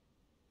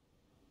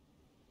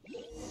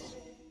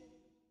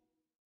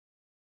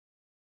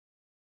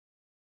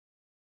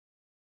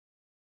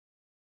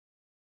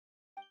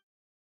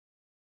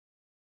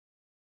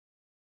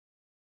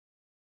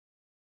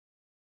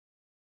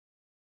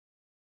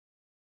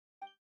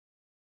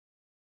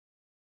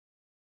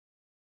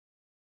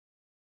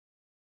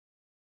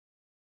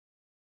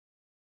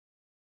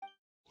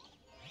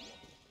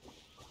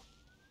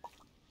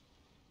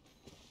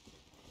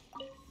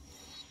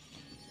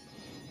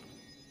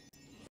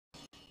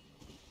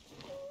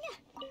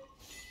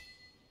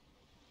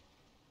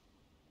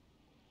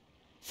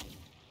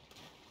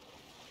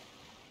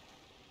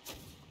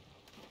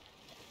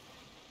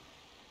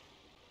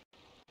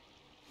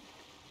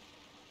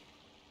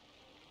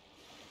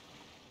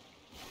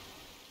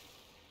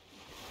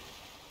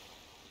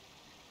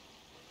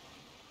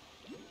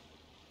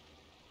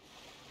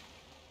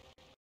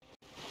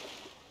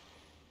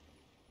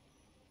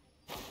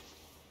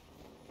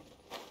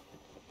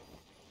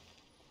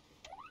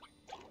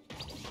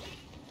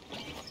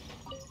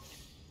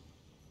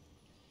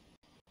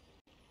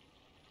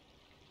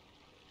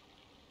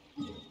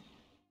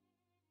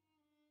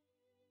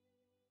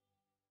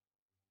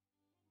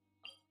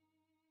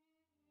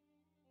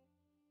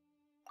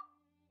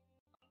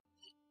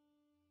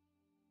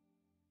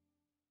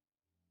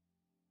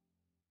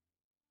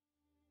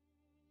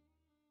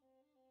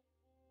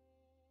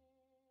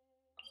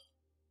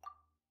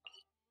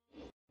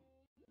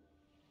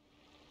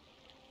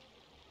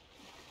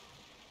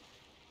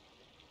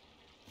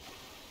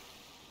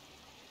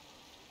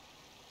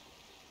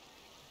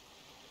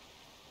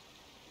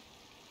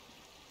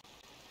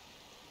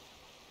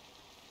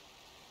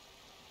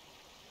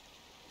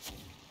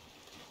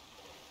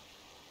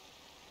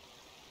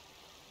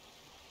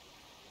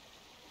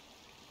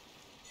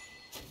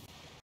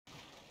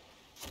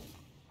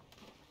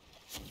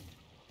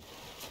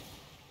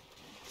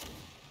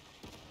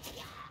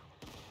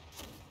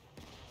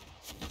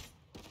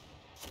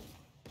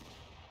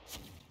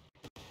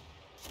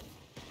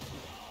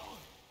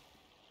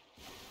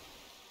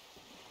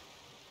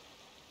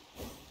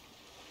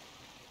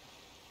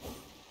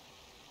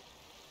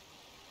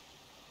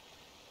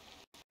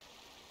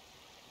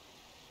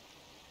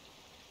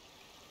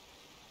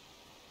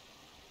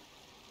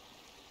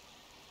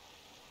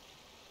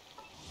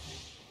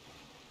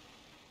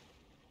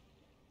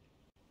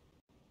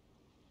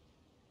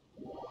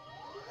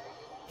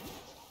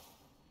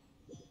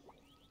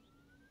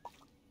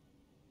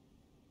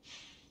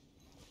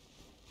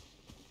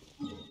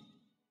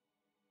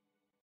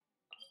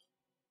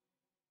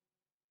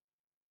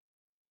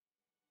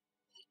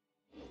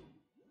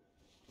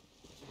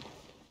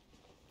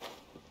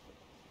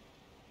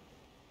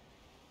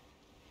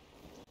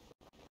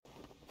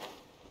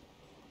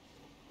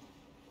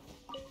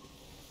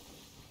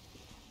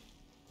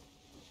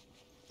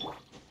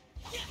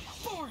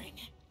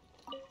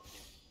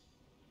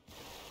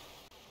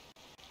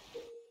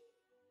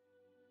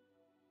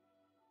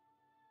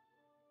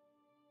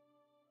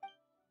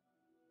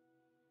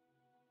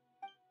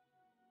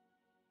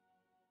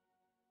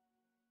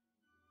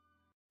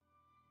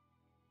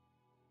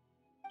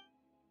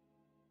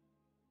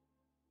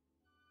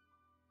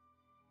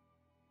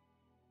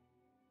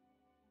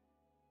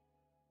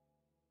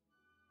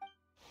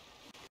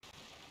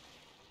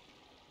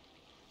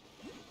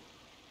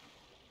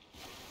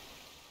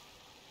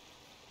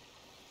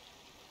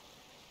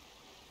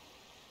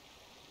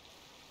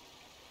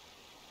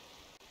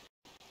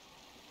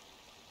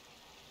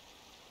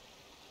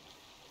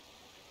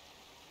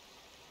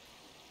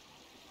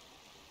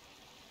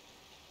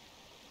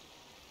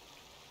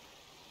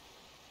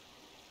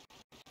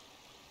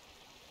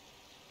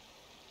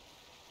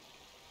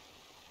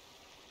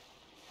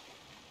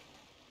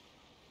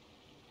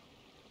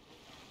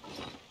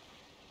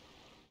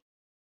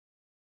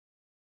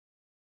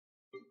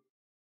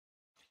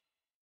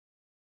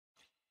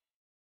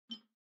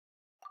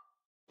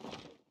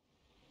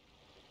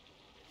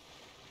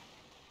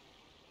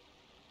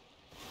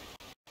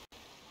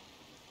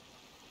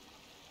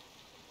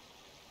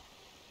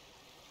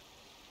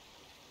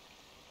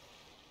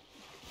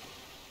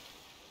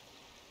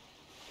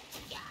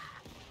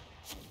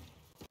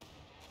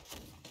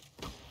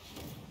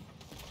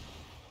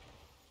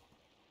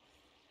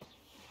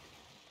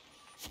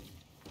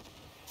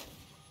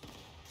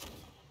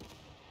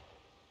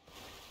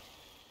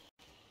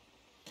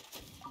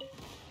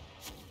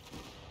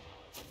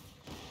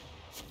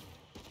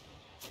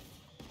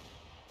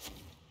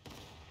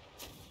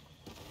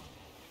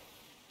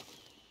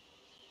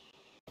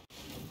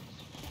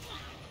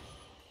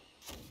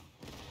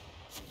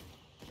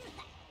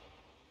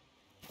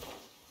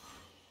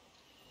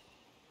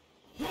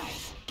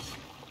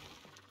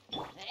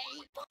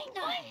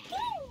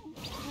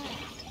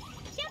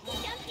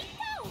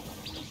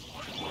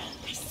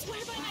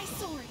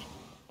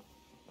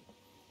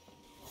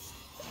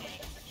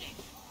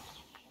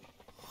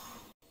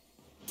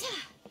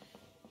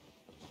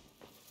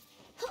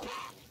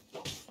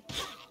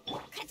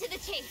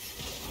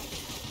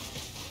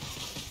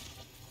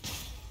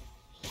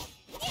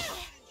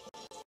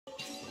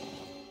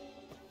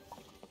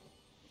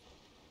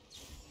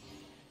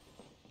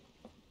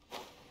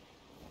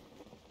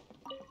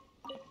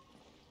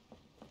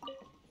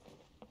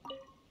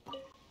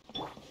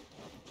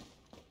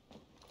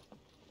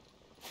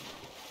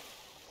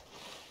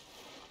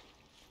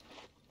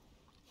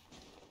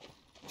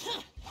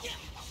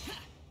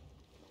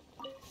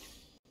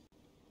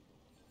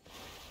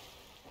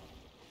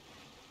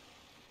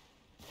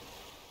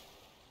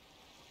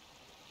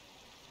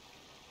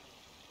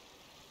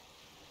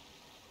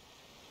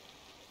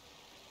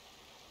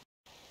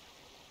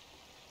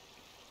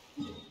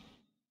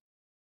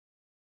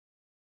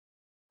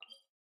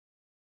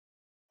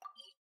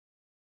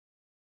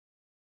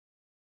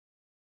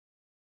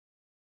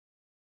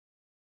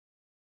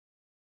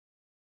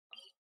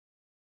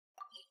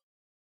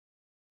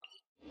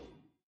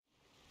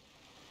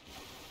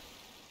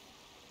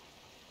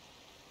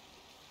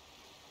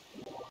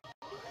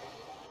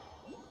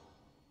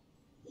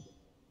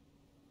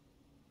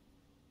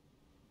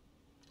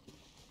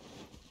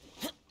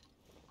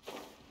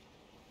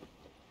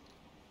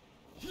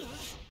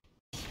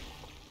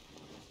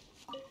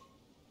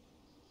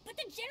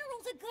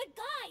 General's a good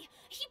guy.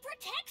 He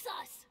protects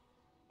us.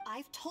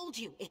 I've told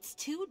you, it's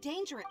too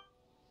dangerous.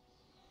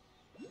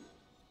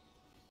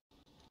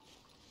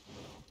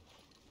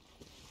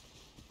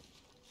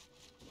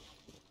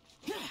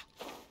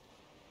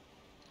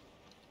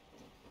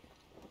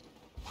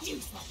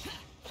 Useless.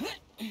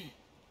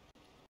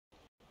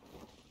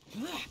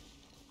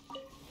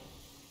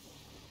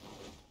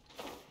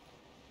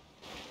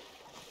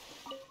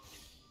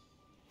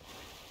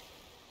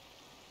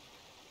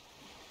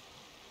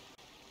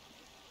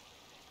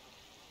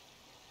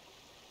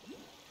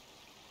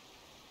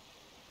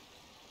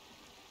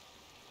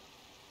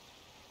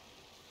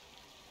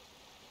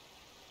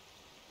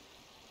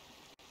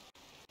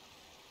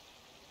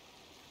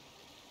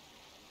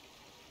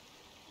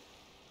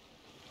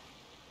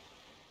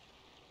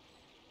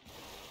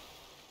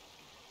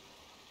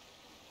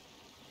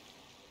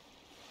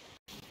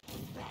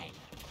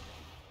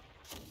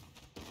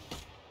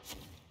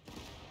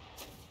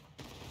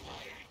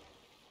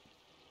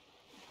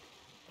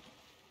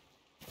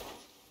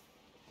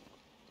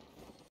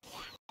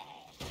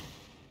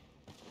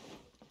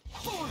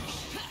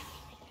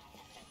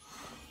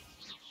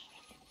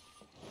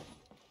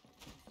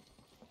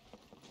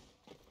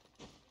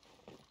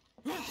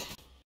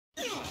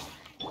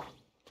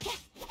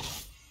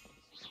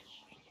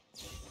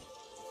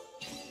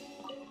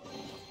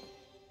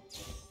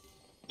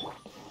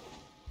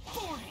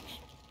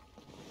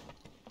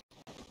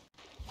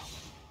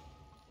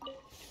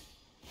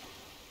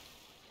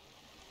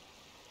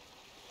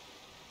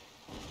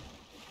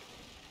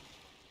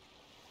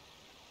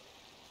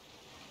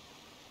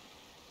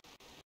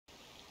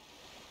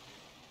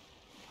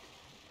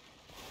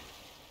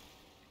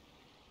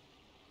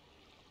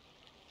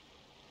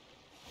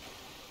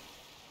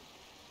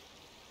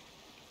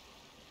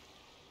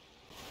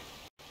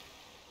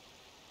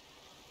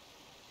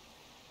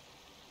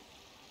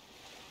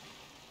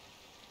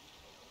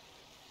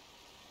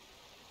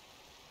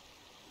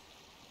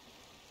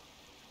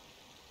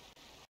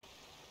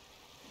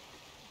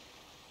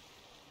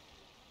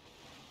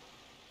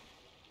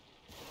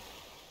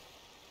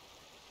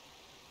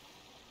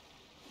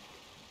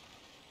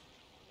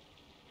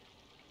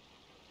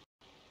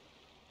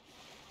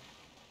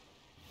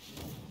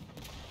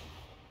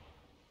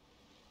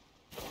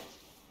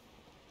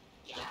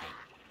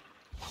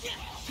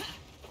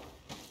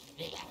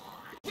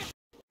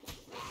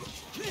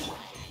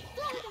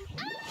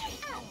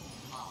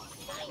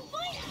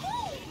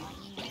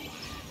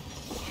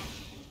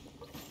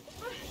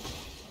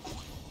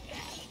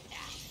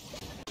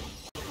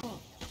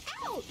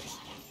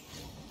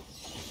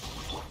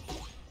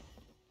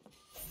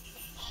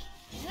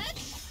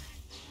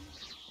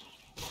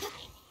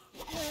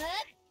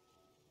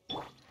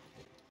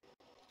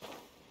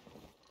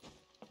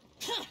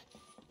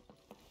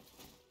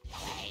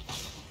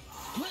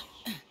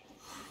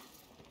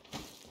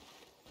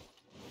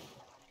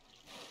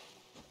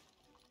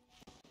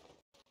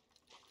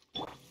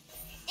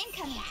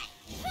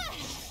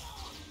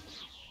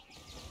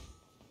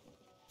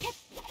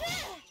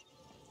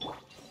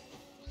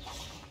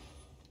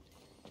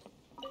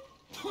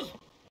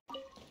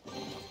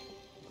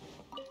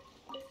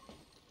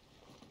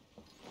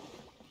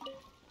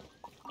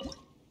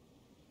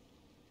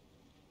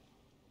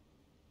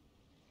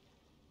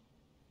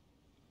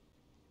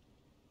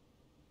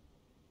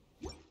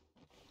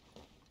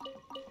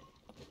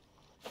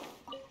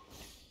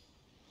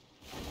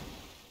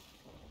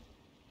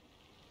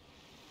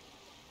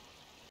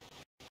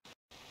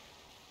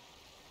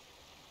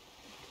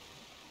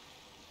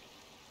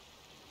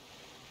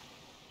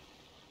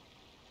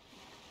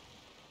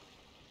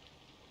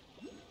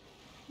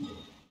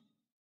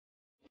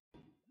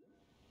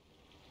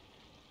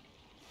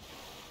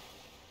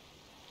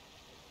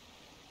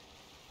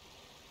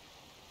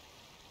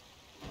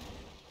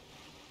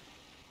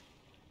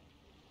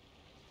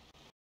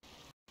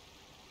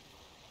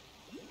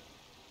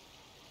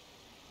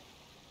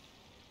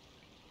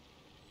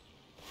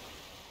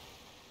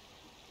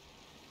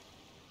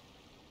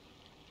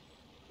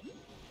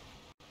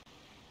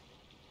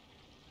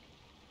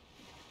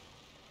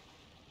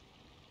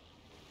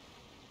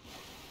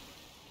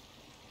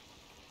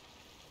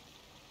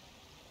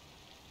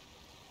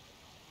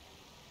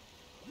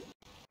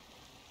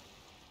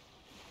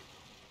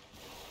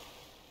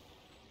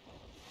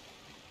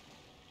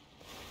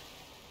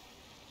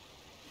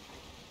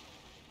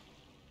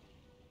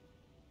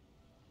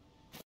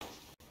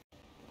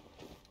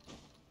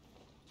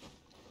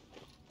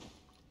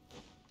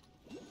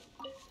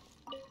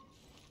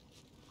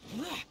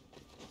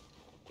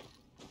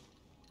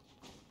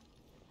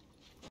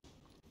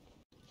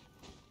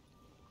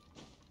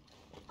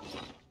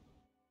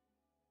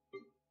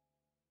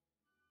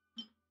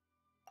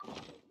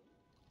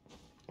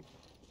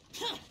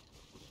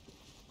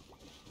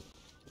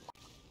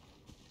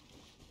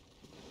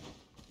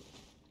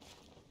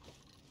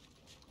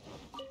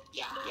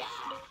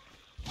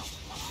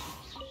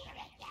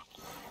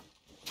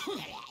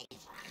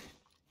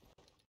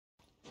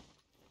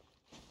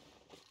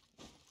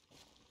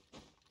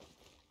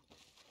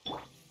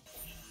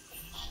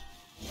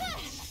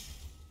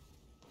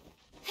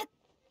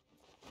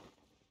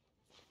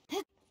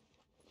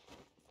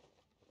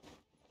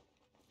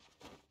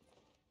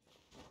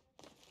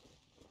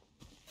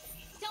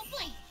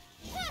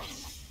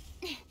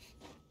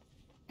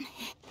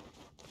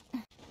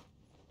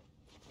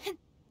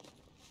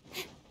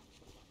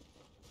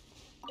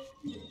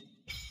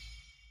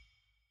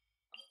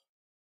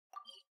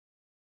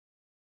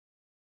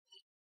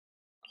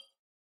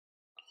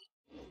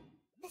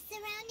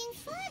 surrounding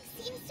fog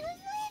seems to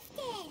have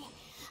lifted.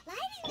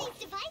 Lighting these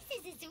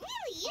devices is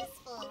really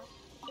useful.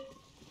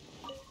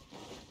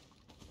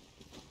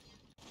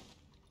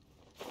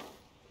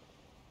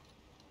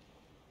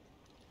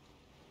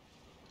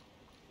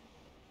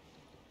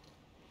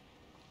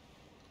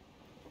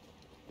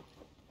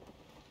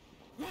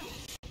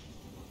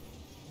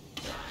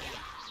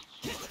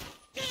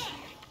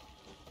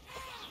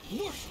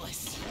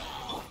 Worthless!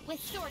 With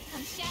sword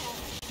comes shadow.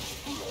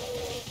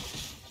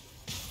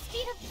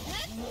 Speed of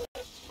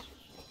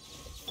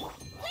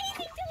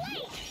blazing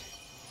delight!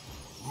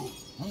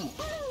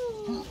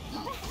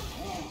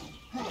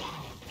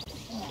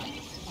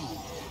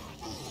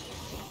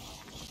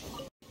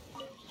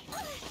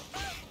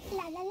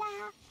 La la la.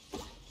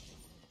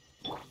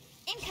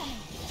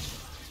 Incoming!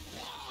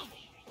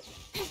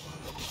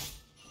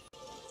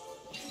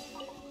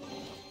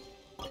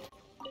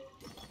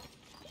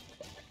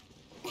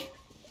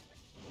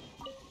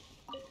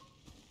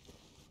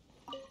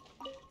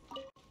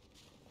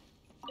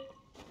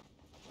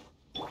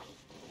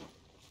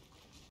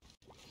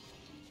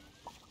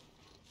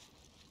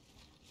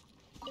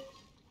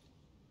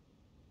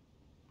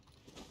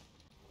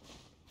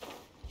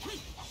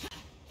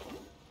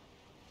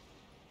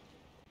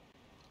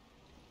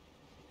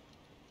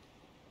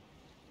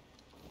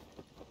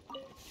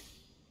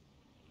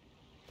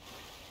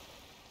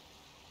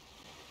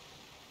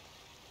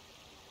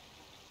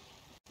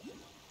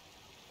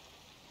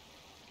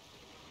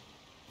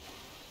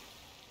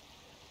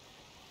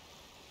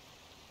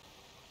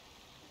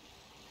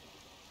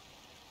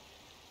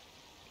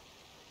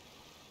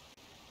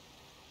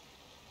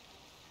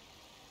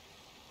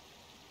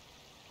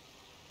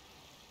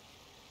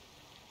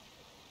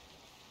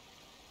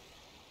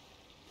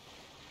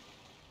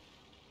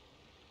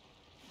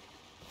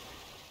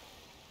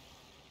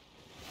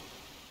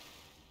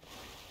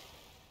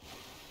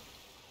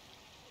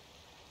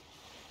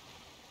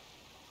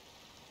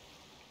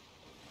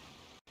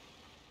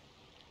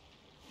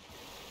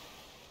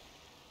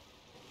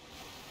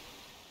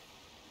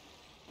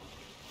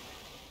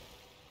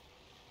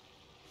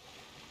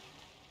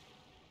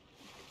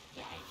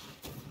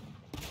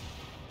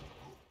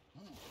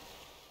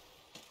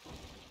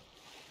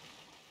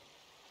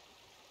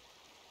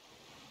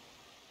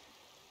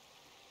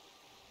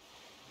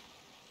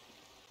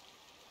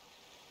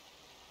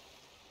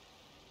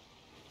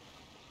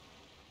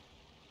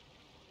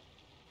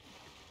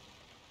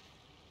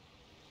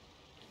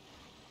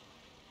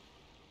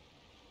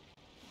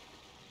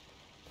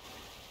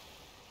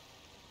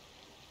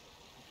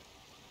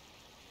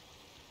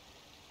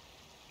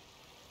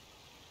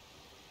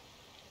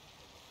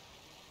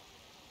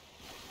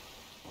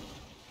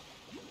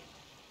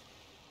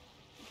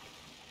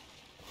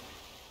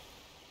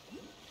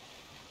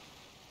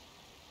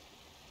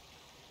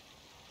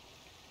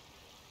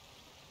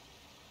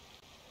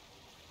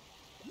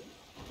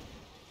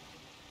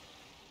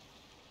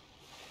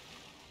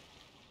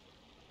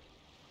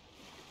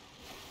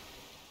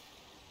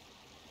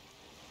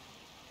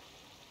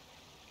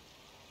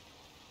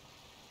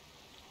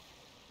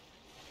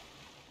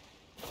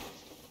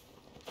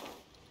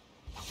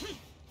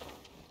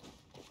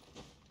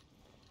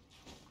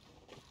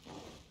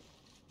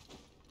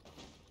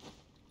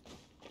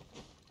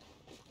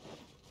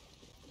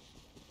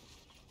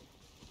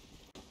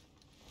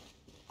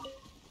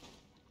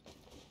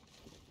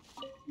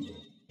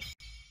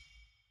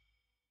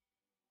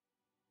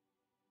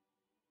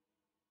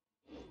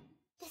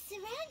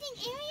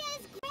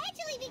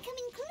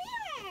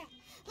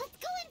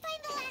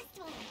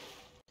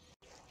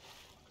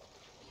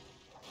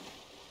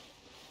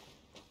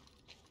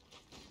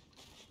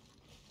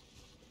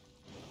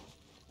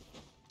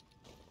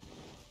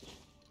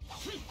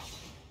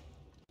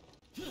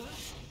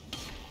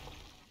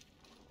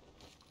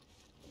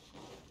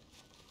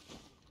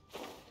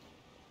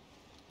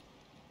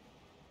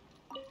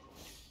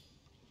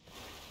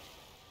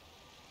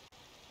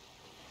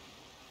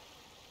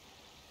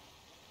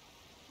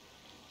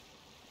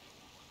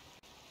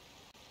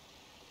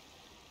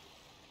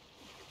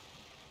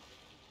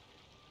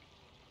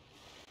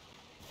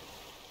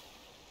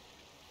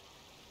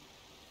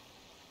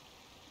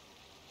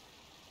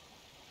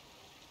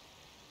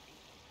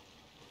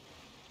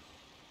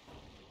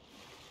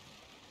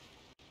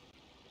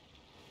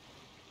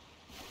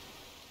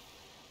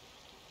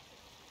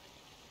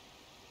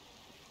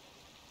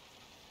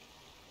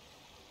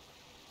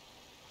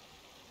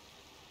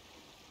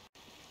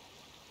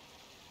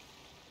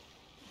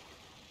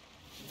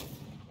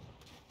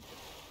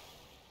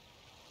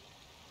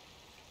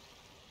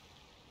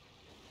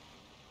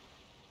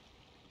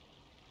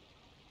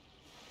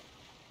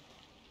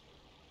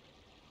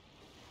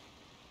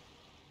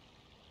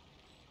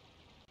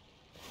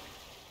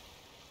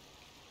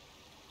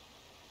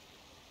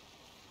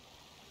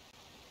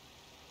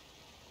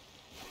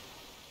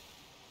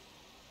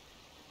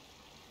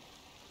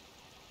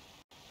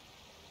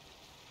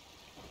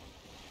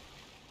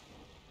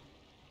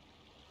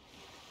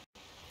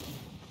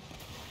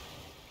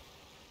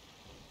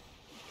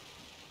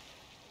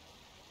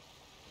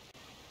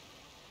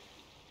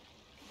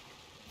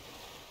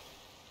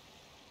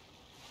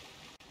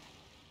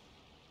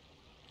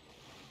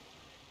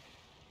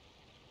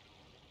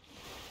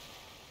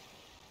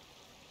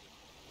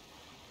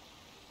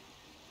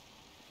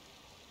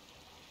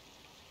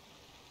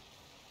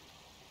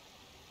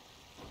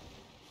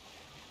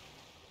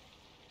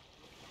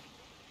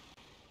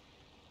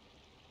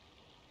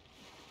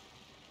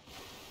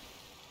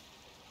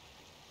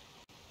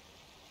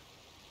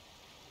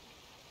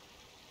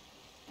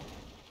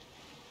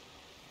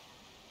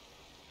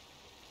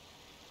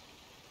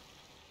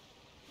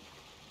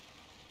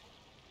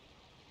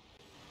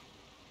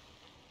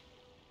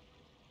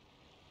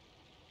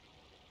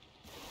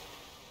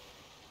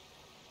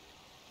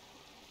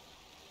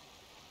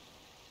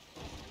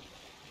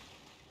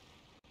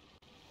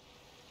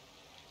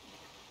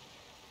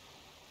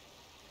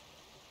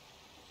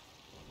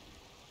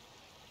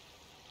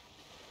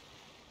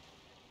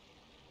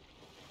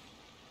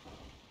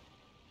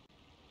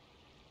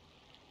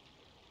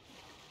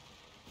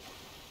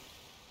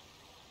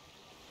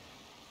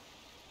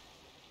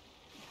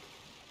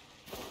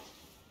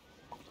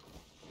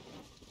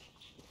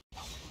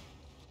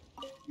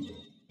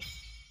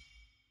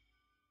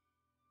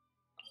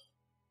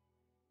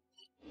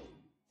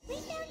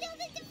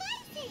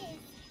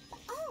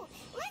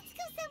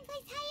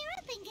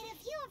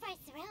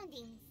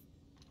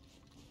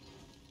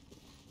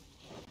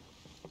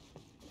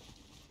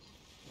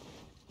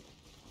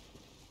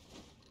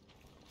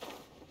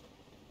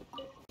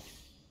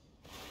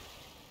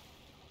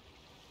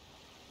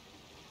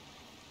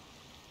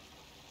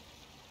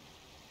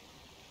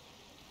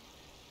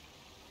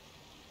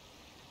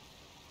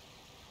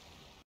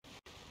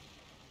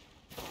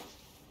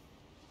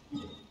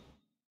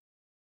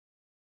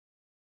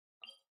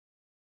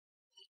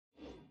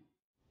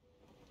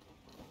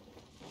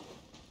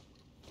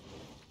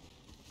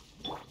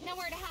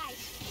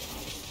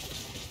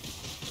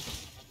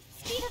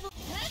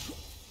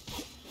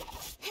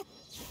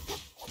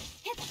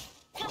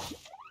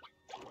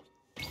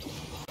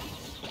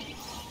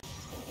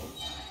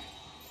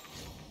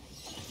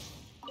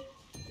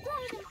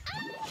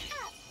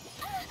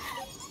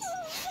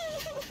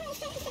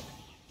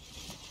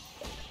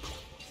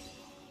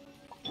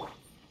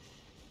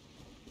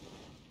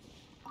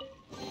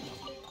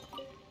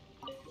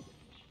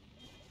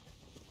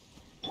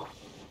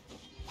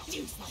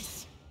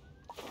 Useless.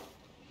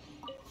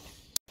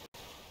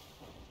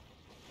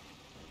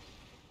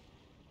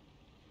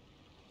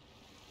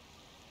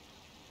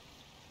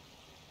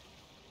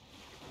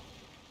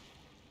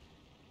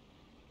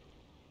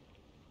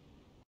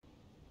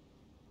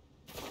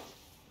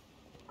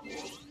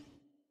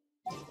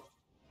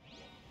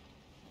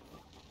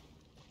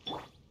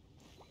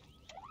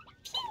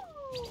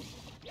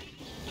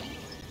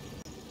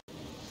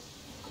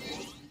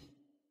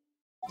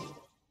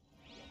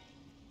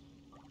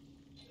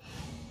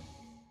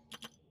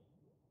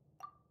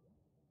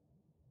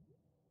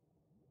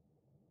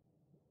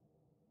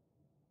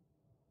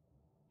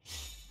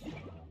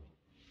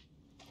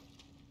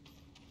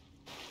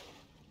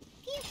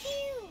 Pew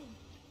pew!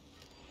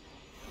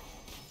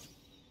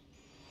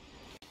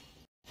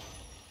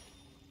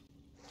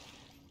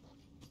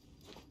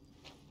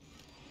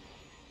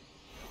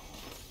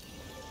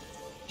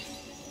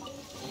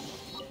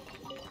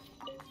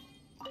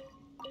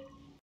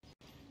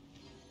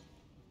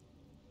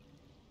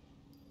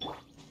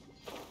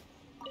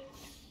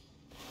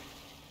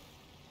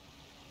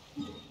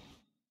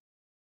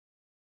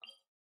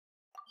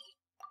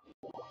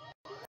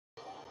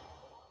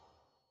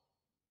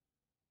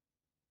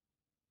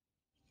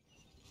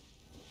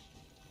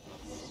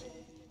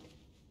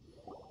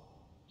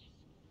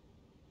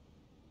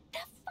 The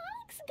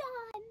fog's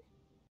gone.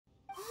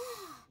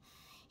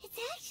 It's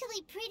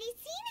actually pretty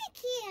scenic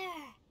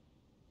here.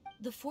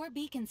 The 4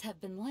 beacons have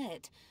been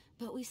lit,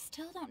 but we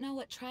still don't know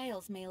what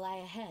trials may lie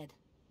ahead.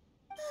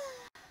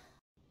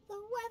 The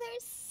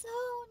weather's so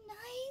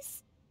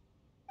nice.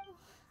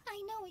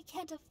 I know we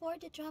can't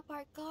afford to drop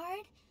our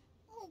guard.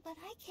 Oh, but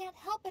I can't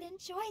help but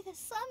enjoy the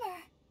summer.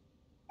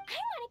 I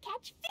want to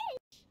catch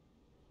fish.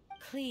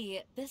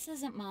 Klee, this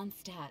isn't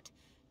Mondstadt.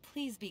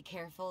 Please be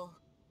careful.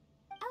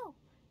 Oh,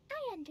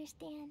 I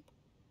understand.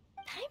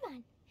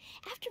 Paimon,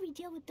 after we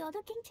deal with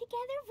Dodo King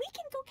together, we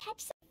can go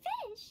catch some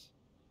fish.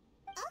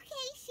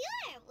 Okay,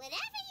 sure.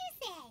 Whatever you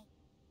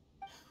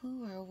say.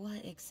 Who or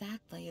what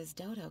exactly is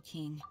Dodo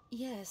King?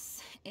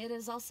 Yes, it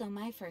is also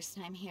my first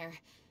time here.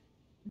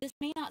 This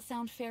may not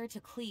sound fair to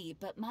Klee,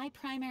 but my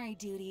primary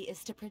duty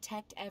is to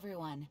protect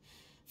everyone.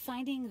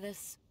 Finding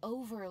this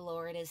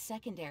overlord is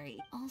secondary.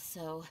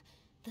 Also,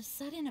 the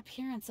sudden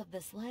appearance of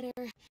this letter,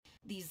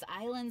 these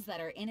islands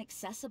that are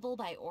inaccessible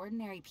by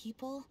ordinary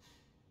people,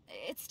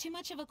 it's too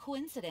much of a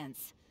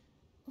coincidence.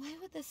 Why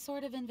would this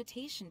sort of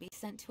invitation be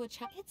sent to a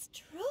child? It's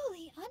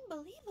truly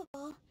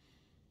unbelievable.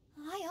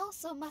 I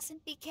also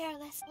mustn't be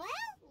careless. Well,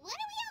 what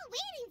are we all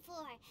waiting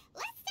for?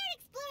 Let's start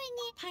exploring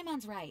the...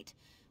 Paimon's right.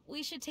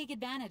 We should take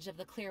advantage of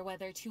the clear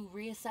weather to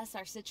reassess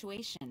our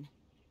situation.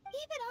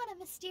 Even on a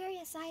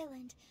mysterious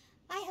island,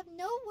 I have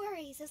no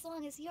worries as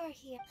long as you're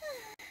here.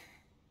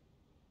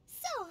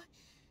 So,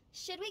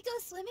 should we go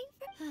swimming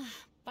for...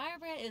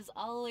 Barbara is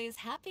always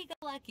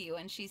happy-go-lucky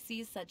when she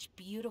sees such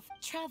beautiful...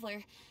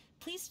 Traveler,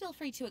 please feel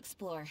free to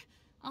explore.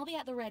 I'll be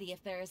at the ready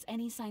if there is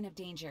any sign of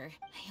danger.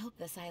 I hope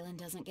this island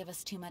doesn't give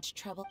us too much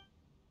trouble.